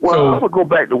 Well, I'm going to go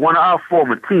back to one of our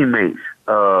former teammates,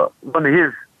 one of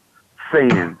his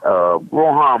sayings,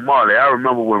 Rohan Marley. I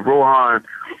remember when Rohan,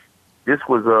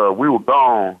 we were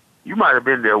gone. You might have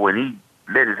been there when he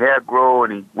let his hair grow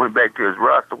and he went back to his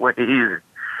roster ways.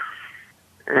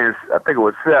 And I think it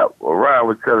was Seth or Ryan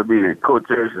was telling me, and Coach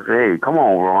Harrison said, "Hey, come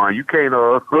on, Rohan, you can't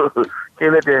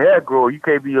can't let that hair grow. You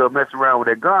can't be messing around with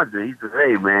that ganja." He says,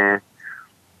 "Hey, man,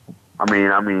 I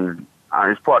mean,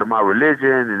 it's part of my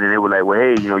religion." And then they were like, "Well,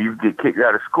 hey, you get kicked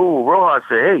out of school." Rohan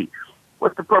said, "Hey,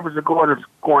 what's the purpose of going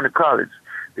to college?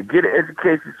 To get an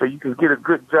education so you can get a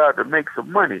good job to make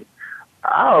some money.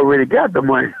 I already got the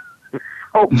money.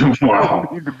 Wow. I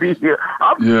don't need to be here.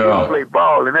 I'm just going to play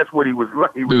ball," and that's what he was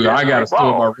like. Dude, I got a story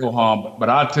about Rohan, but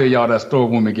I'll tell y'all that story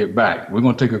when we get back. We're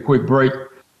going to take a quick break.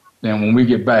 Then when we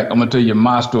get back, I'm going to tell you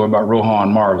my story about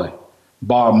Rohan Marley,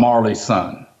 Bob Marley's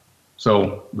son.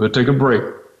 So we'll take a break.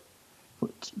 For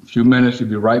a few minutes, we'll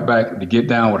be right back to Get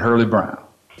Down with Hurlie Brown.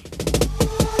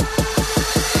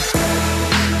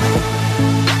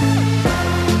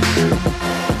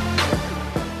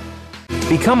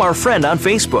 Become our friend on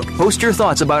Facebook. Post your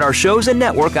thoughts about our shows and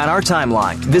network on our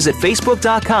timeline. Visit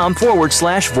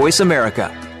Facebook.com/Voice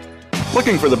America.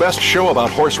 Looking for the best show about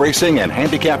horse racing and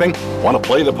handicapping? Want to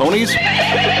play the ponies?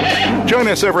 Join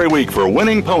us every week for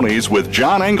Winning Ponies with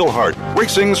John Englehart,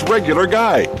 racing's regular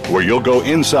guy, where you'll go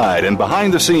inside and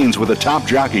behind the scenes with the top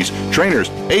jockeys,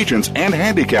 trainers, agents, and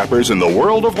handicappers in the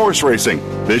world of horse racing.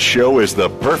 This show is the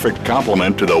perfect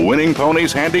complement to the Winning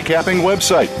Ponies handicapping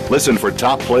website. Listen for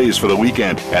top plays for the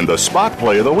weekend and the spot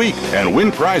play of the week, and win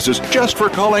prizes just for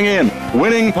calling in.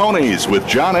 Winning Ponies with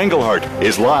John Englehart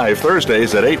is live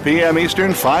Thursdays at 8 p.m.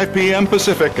 Eastern, 5 p.m.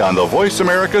 Pacific on the Voice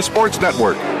America Sports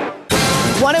Network.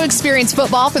 Want to experience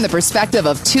football from the perspective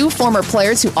of two former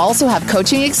players who also have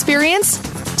coaching experience?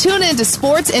 Tune in to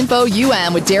Sports Info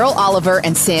UM with Daryl Oliver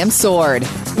and Sam Sword.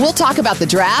 We'll talk about the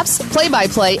drafts,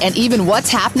 play-by-play, and even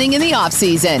what's happening in the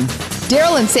offseason.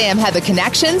 Daryl and Sam have the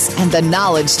connections and the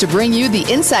knowledge to bring you the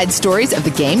inside stories of the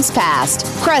game's past,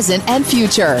 present, and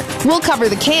future. We'll cover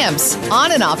the camps,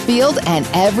 on and off field, and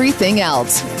everything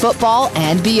else, football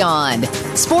and beyond.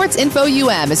 Sports Info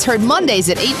UM is heard Mondays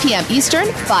at 8 p.m.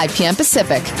 Eastern, 5 p.m.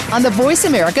 Pacific on the Voice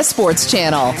America Sports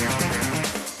Channel.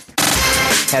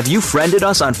 Have you friended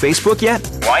us on Facebook yet?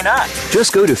 Why not?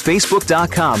 Just go to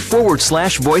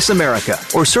Facebook.com/Voice America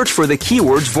or search for the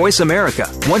keywords Voice America.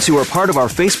 Once you are part of our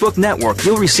Facebook network,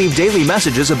 you'll receive daily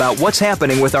messages about what's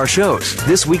happening with our shows,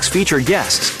 this week's featured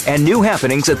guests, and new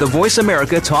happenings at the Voice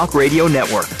America Talk Radio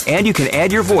Network. And you can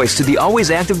add your voice to the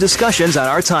always active discussions on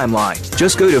our timeline.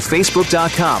 Just go to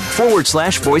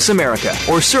Facebook.com/Voice America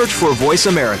or search for Voice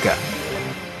America.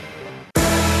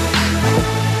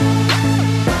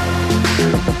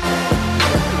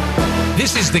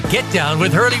 This is the Get Down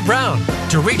with Hurlie Brown.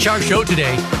 To reach our show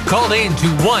today, call in to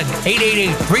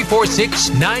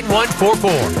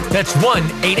 1-888-346-9144. That's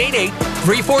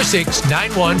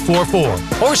 1-888-346-9144.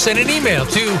 Or send an email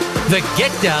to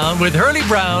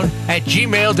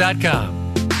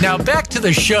thegetdownwithhurliebrown@gmail.com. Now back to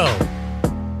the show.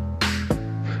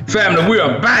 Family, we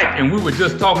are back, and we were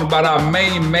just talking about our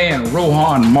main man,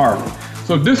 Rohan Marley.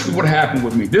 So this is what happened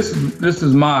with me. This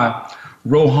is my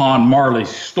Rohan Marley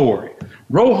story.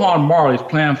 Rohan Marley's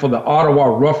playing for the Ottawa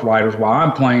Rough Riders while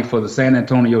I'm playing for the San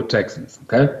Antonio Texans.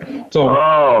 Okay, so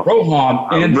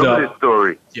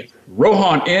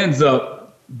Rohan ends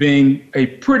up being a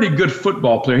pretty good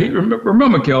football player.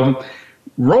 Remember, Kelvin,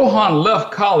 Rohan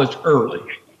left college early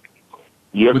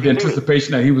with the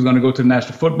anticipation that he was going to go to the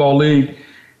National Football League,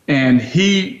 and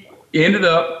he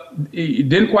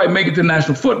didn't quite make it to the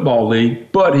National Football League,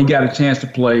 but he got a chance to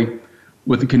play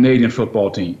with the Canadian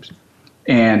football teams.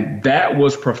 And that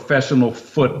was professional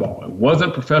football. It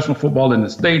wasn't professional football in the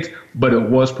States, but it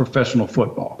was professional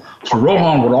football. So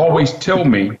Rohan would always tell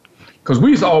me, because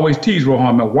we used to always tease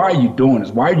Rohan, man, why are you doing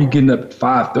this? Why are you getting up at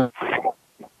 5:30?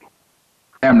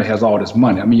 Family has all this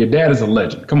money. I mean, your dad is a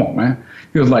legend. Come on, man.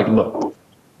 He was like, look,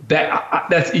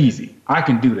 that's easy. I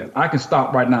can do that. I can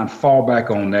stop right now and fall back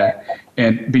on that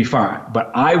and be fine. But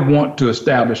I want to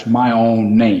establish my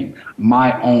own name,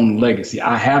 my own legacy.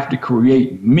 I have to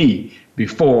create me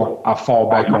before I fall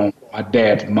back on my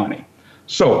dad's money.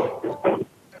 So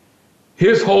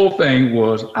his whole thing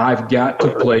was, I've got to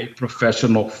play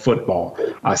professional football.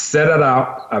 I set it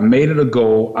out. I made it a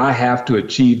goal. I have to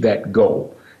achieve that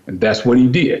goal. And that's what he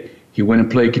did. He went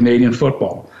and played Canadian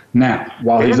football. Now,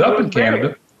 while he's up in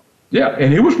Canada,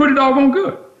 and he was pretty doggone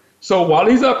good. So while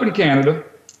he's up in Canada,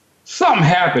 something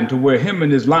happened to where him and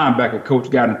his linebacker coach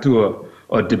got into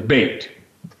a debate.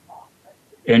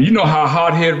 And you know how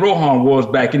hard-headed Rohan was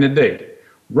back in the day.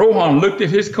 Rohan looked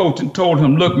at his coach and told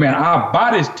him, look, man, I'll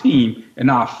buy this team and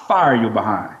I'll fire you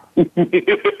behind.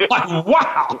 Like,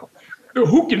 wow.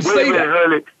 Who can say that?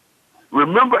 Hurlie.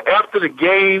 Remember after the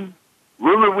game,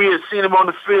 remember we had seen him on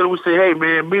the field, we said, hey,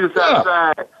 man, meet us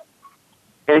outside.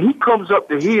 And he comes up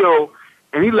the hill,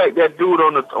 and he like that dude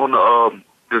on the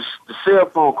cell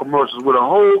phone commercials with a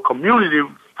whole community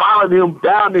following him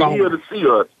down the hill to see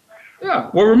us. Yeah.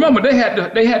 Well, remember they had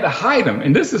to hide him,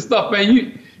 and this is stuff, man.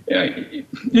 You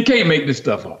can't make this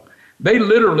stuff up. They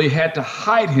literally had to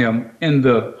hide him in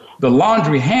the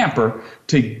laundry hamper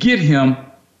to get him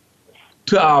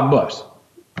to our bus.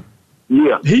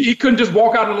 Yeah. He couldn't just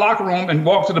walk out of the locker room and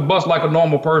walk to the bus like a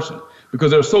normal person,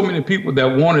 because there were so many people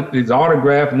that wanted his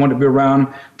autograph and wanted to be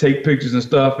around, take pictures and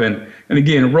stuff. And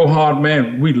again, Rohan,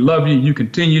 man, we love you. You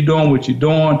continue doing what you're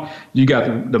doing. You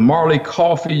got the Marley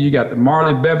coffee. You got the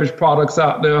Marley beverage products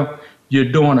out there.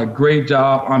 You're doing a great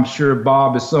job. I'm sure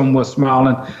Bob is somewhat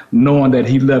smiling, knowing that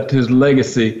he left his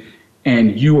legacy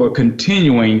and you are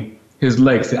continuing his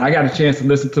legacy. I got a chance to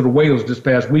listen to the Whales this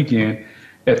past weekend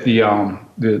at the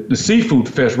Seafood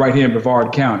Fest right here in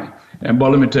Brevard County.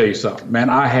 But let me tell you something, man.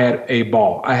 I had a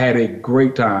ball. I had a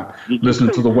great time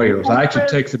listening to the Whalers. I actually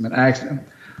texted him and asked him.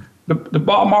 The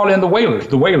Bob Marley and the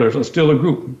Whalers are still a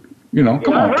group. You know,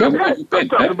 come on,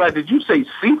 Kevin. Did you say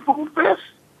Seafood Fest?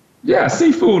 Yeah,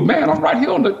 seafood, man. I'm right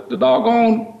here on the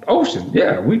doggone ocean.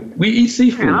 Yeah, we eat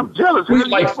seafood. Man, I'm jealous. We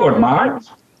like Fort Myers.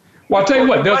 Well, I'll tell you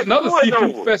what, there's another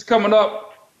seafood fest coming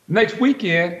up next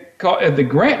weekend called at the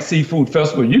Grant Seafood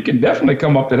Festival. You can definitely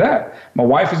come up to that. My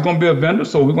wife is going to be a vendor,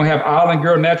 so we're going to have Island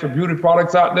Girl Natural Beauty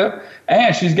products out there.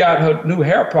 And she's got her new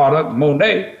hair product,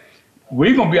 Monet.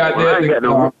 We're going to be out there at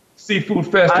the Seafood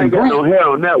Fest in Grant. I ain't got no hair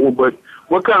on that one, but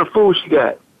what kind of food she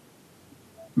got?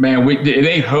 Man, it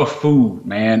ain't her food,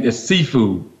 man. It's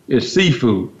seafood. It's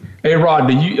seafood. Hey, Rod,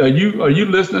 are you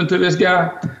listening to this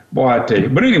guy? Boy, I tell you.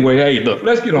 But anyway, hey, look,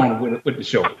 let's get on with the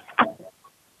show.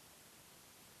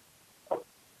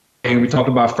 And we talked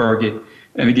about Fergie.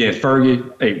 And again,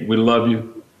 Fergie, hey, we love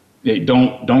you. Hey,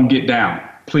 don't get down.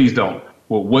 Please don't.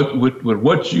 Well,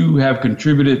 what you have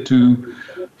contributed to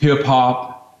hip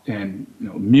hop and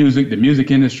music, the music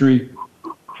industry,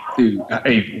 dude,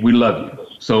 hey, we love you.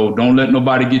 So don't let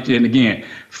nobody get you in. Again,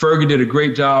 Fergie did a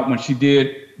great job when she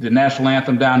did the national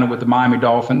anthem down there with the Miami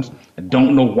Dolphins. I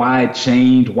don't know why it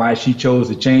changed, why she chose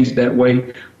to change it that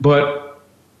way, but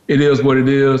it is what it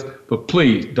is. But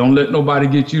please, don't let nobody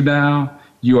get you down.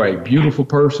 You are a beautiful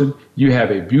person. You have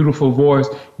a beautiful voice.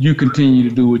 You continue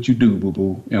to do what you do,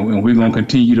 boo-boo. And we're going to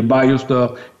continue to buy your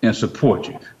stuff and support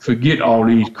you. Forget all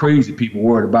these crazy people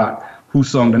worried about who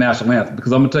sung the national anthem.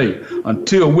 Because I'm going to tell you,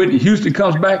 until Whitney Houston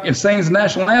comes back and sings the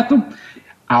national anthem,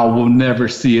 I will never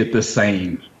see it the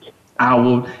same. I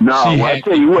will. No, she had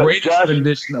the greatest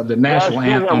rendition of the national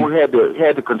anthem.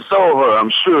 Had to console her,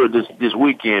 I'm sure, this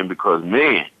weekend because,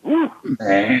 man.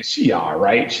 Man, she all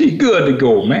right. She good to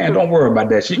go, man. Don't worry about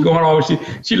that. She going all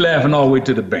she laughing all the way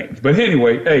to the bank. But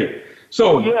anyway, hey,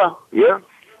 so yeah.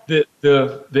 The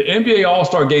NBA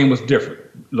All-Star game was different.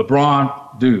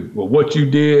 LeBron, dude, well, what you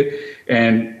did,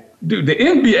 and dude, the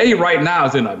NBA right now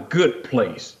is in a good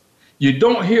place. You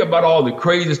don't hear about all the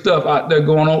crazy stuff out there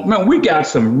going on. Man, we got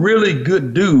some really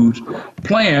good dudes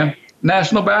playing in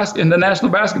the National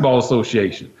Basketball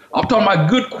Association. I'm talking about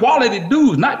good quality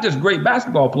dudes, not just great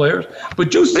basketball players.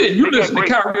 But you listen to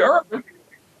Kyrie Irving,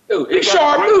 dude, he's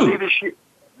sharp dude.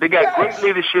 They got great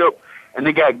leadership, and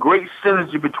they got great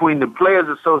synergy between the Players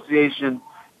Association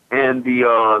and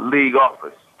the league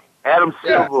office. Adam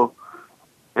Silver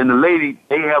and the lady,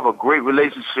 they have a great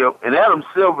relationship. And Adam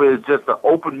Silver is just an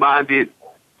open-minded,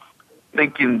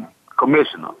 thinking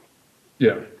commissioner.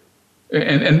 Yeah.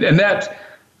 And that's,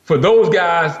 for those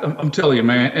guys, I'm telling you,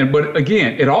 man. But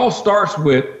again, it all starts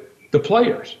with the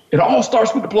players. It all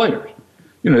starts with the players.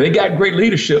 They got great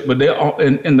leadership, but they are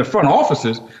in the front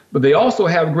offices, but they also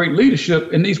have great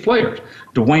leadership in these players.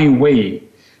 Dwayne Wade,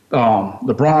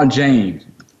 LeBron James,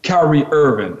 Kyrie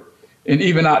Irving, and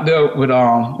even out there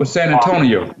with San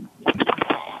Antonio.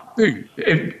 Dude,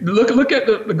 look at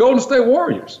the Golden State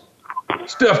Warriors.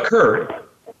 Steph Curry,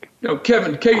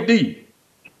 Kevin, KD,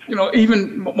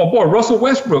 even my boy Russell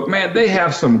Westbrook, man, they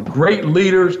have some great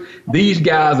leaders. These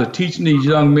guys are teaching these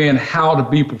young men how to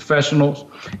be professionals.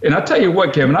 And I tell you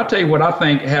what, Kevin, what I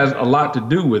think has a lot to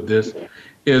do with this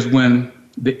is when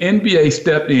the NBA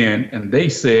stepped in and they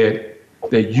said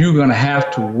that you're going to have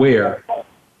to wear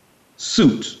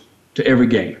suits to every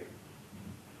game.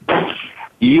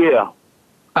 Yeah.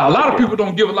 A lot of people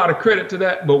don't give a lot of credit to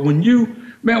that, but when you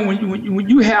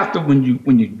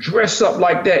dress up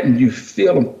like that and you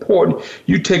feel important,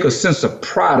 you take a sense of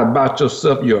pride about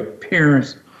yourself, your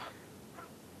appearance,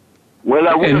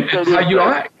 and how you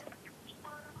act.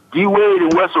 D-Wade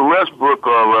and Russell Westbrook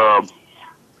are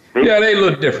they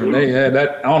look different. They had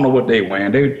that. I don't know what they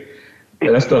wearing.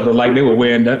 That stuff looked like they were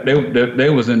wearing that. They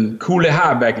was in Cooley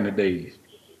High back in the days.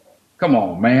 Come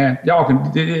on, man. Y'all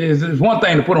can. It's one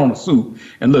thing to put on a suit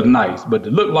and look nice, but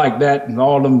to look like that and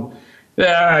all them.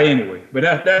 Anyway, but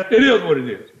that it is what it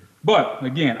is. But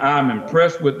again, I'm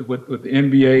impressed with the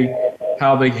NBA,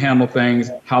 how they handle things,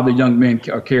 how the young men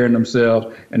are carrying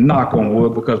themselves, and knock on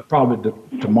wood, because probably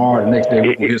tomorrow, the next day,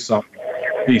 we'll hear something.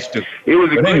 These two. It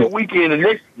was a great weekend,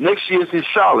 and next year's in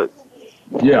Charlotte.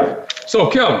 Yeah. So,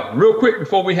 Kelvin, real quick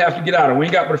before we have to get out of it, we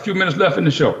ain't got but a few minutes left in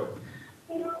the show.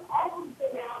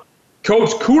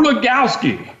 Coach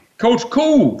Kulagowski, Coach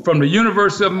Cool from the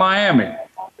University of Miami,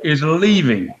 is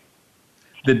leaving.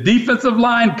 The defensive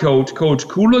line coach, Coach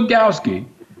Kulagowski,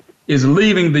 is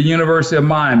leaving the University of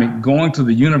Miami, going to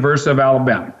the University of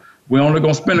Alabama. We're only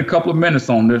going to spend a couple of minutes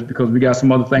on this because we got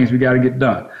some other things we got to get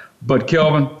done. But,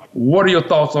 Kelvin, what are your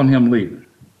thoughts on him leaving?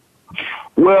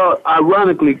 Well,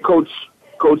 ironically, Coach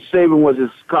Saban was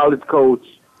his college coach,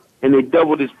 and they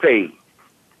doubled his pay.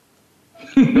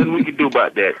 Nothing we can do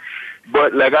about that.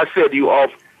 But like I said to you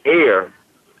off air,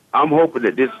 I'm hoping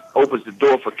that this opens the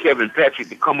door for Kevin Patrick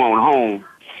to come on home.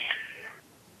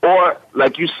 Or,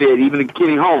 like you said, even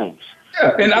Kenny Holmes.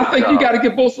 Yeah, and I think you got to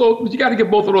get both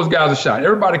of those guys a shot.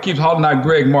 Everybody keeps hollering out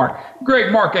Greg Mark.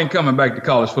 Greg Mark ain't coming back to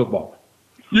college football.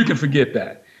 You can forget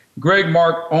that. Greg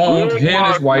Mark owns him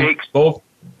and his wife both.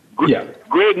 Yeah.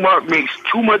 Greg Mark makes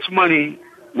too much money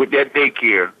with that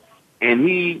daycare, and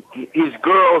his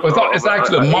girls. It's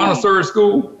actually a Montessori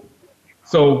school.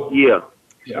 So yeah.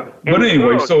 But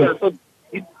anyway,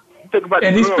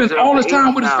 and he spends all his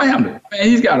time with his family. Man,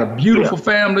 he's got a beautiful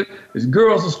family. His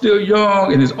girls are still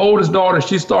young, and his oldest daughter,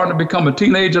 she's starting to become a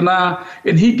teenager now,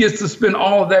 and he gets to spend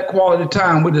all of that quality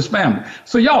time with his family.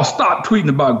 So y'all stop tweeting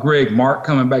about Greg Mark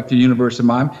coming back to the University of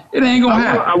Miami. It ain't gonna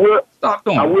happen. Stop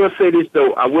doing it. I will say this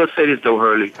though,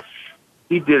 Hurlie.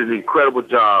 He did an incredible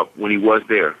job when he was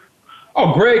there.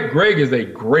 Oh, Greg is a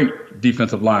great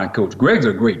defensive line coach. Greg's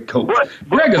a great coach.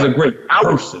 Greg is a great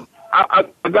person. I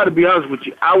got to be honest with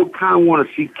you. I would kind of want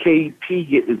to see KP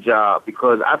get the job,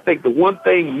 because I think the one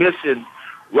thing missing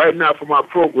right now from our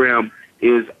program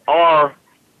is our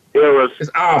era's. It's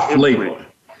our flavor.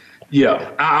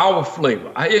 Yeah, our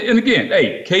flavor. And again,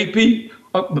 hey, KP,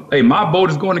 my vote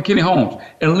is going to Kenny Holmes.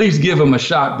 And at least give him a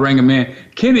shot, bring him in.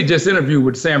 Kenny just interviewed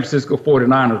with San Francisco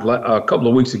 49ers a couple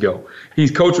of weeks ago.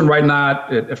 He's coaching right now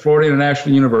at Florida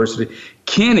International University.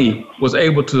 Kenny was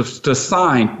able to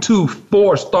sign 2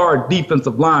 4-star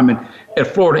defensive linemen at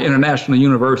Florida International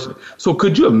University. So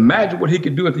could you imagine what he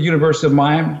could do at the University of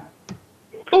Miami?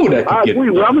 Oh, that could get.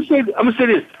 Well, I'm gonna say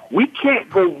this: we can't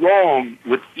go wrong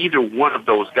with either one of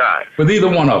those guys. With either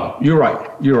one of them, you're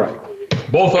right.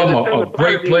 Both of them are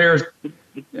great players.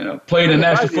 Played in the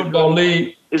National Football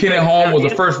League. Kenny Holmes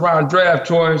was a first-round draft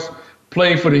choice.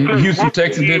 Played for the Houston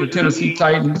Texans, did the Tennessee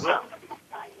Titans.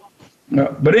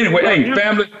 But anyway, hey,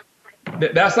 family,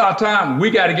 that's our time. We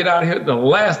got to get out of here. The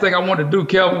last thing I wanted to do,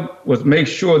 Kelvin, was make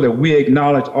sure that we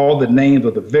acknowledge all the names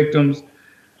of the victims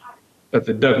of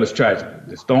the Douglas tragedy,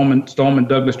 the Stoneman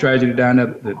Douglas tragedy down there,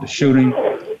 the shooting.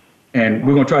 And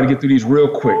we're going to try to get through these real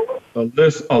quick.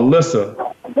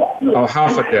 Alyssa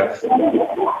Alhafadeff,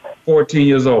 14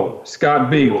 years old. Scott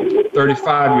Beagle,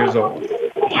 35 years old.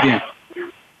 Again,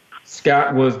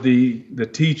 Scott was the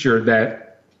teacher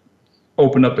that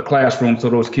opened up the classroom so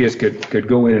those kids could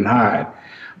go in and hide.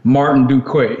 Martin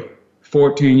Duquay,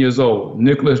 14 years old.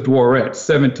 Nicholas Dworet,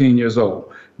 17 years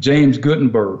old. James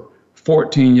Gutenberg,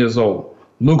 14 years old.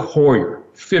 Luke Hoyer,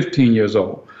 15 years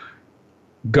old.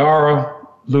 Gara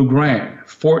Lugran,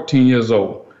 14 years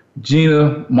old.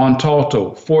 Gina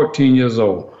Montalto, 14 years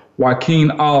old.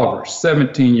 Joaquin Oliver,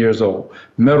 17 years old.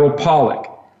 Meadow Pollock,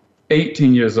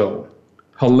 18 years old.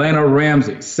 Helena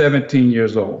Ramsey, 17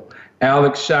 years old.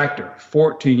 Alex Schachter,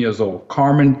 14 years old.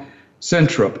 Carmen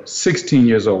Centrup, 16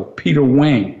 years old. Peter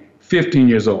Wayne, 15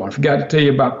 years old. I forgot to tell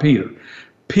you about Peter.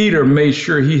 Peter made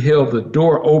sure he held the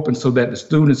door open so that the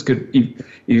students could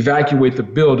evacuate the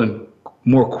building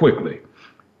more quickly.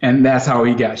 And that's how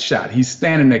he got shot. He's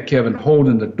standing there, Kevin,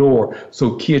 holding the door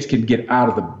so kids can get out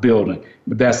of the building.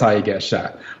 But that's how he got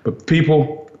shot. But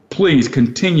people, please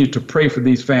continue to pray for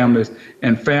these families.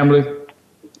 And family,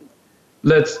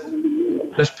 let's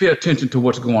pay attention to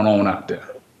what's going on out there.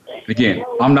 Again,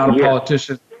 I'm not a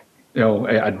politician.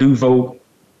 I do vote.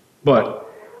 But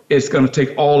it's going to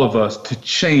take all of us to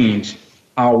change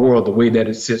our world the way that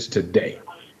it sits today.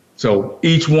 So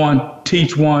each one,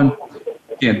 teach one.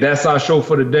 Again, that's our show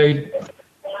for today.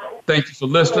 Thank you for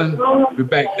listening. We'll be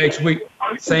back next week.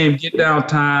 Same Get Down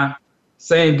time,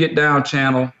 same Get Down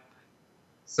channel.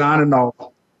 Signing off,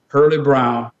 Hurlie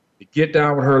Brown, the Get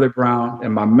Down with Hurlie Brown,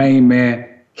 and my main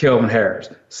man, Kelvin Harris.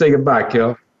 Say goodbye,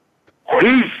 Kel.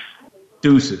 Peace.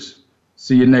 Deuces.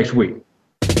 See you next week.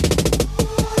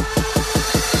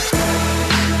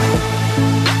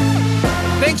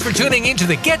 Thanks for tuning in to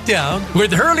the Get Down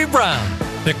with Hurlie Brown.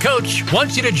 The coach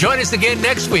wants you to join us again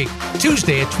next week,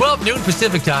 Tuesday at 12 noon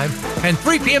Pacific Time and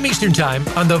 3 p.m. Eastern Time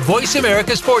on the Voice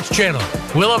America Sports Channel.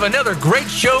 We'll have another great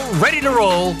show ready to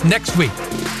roll next week.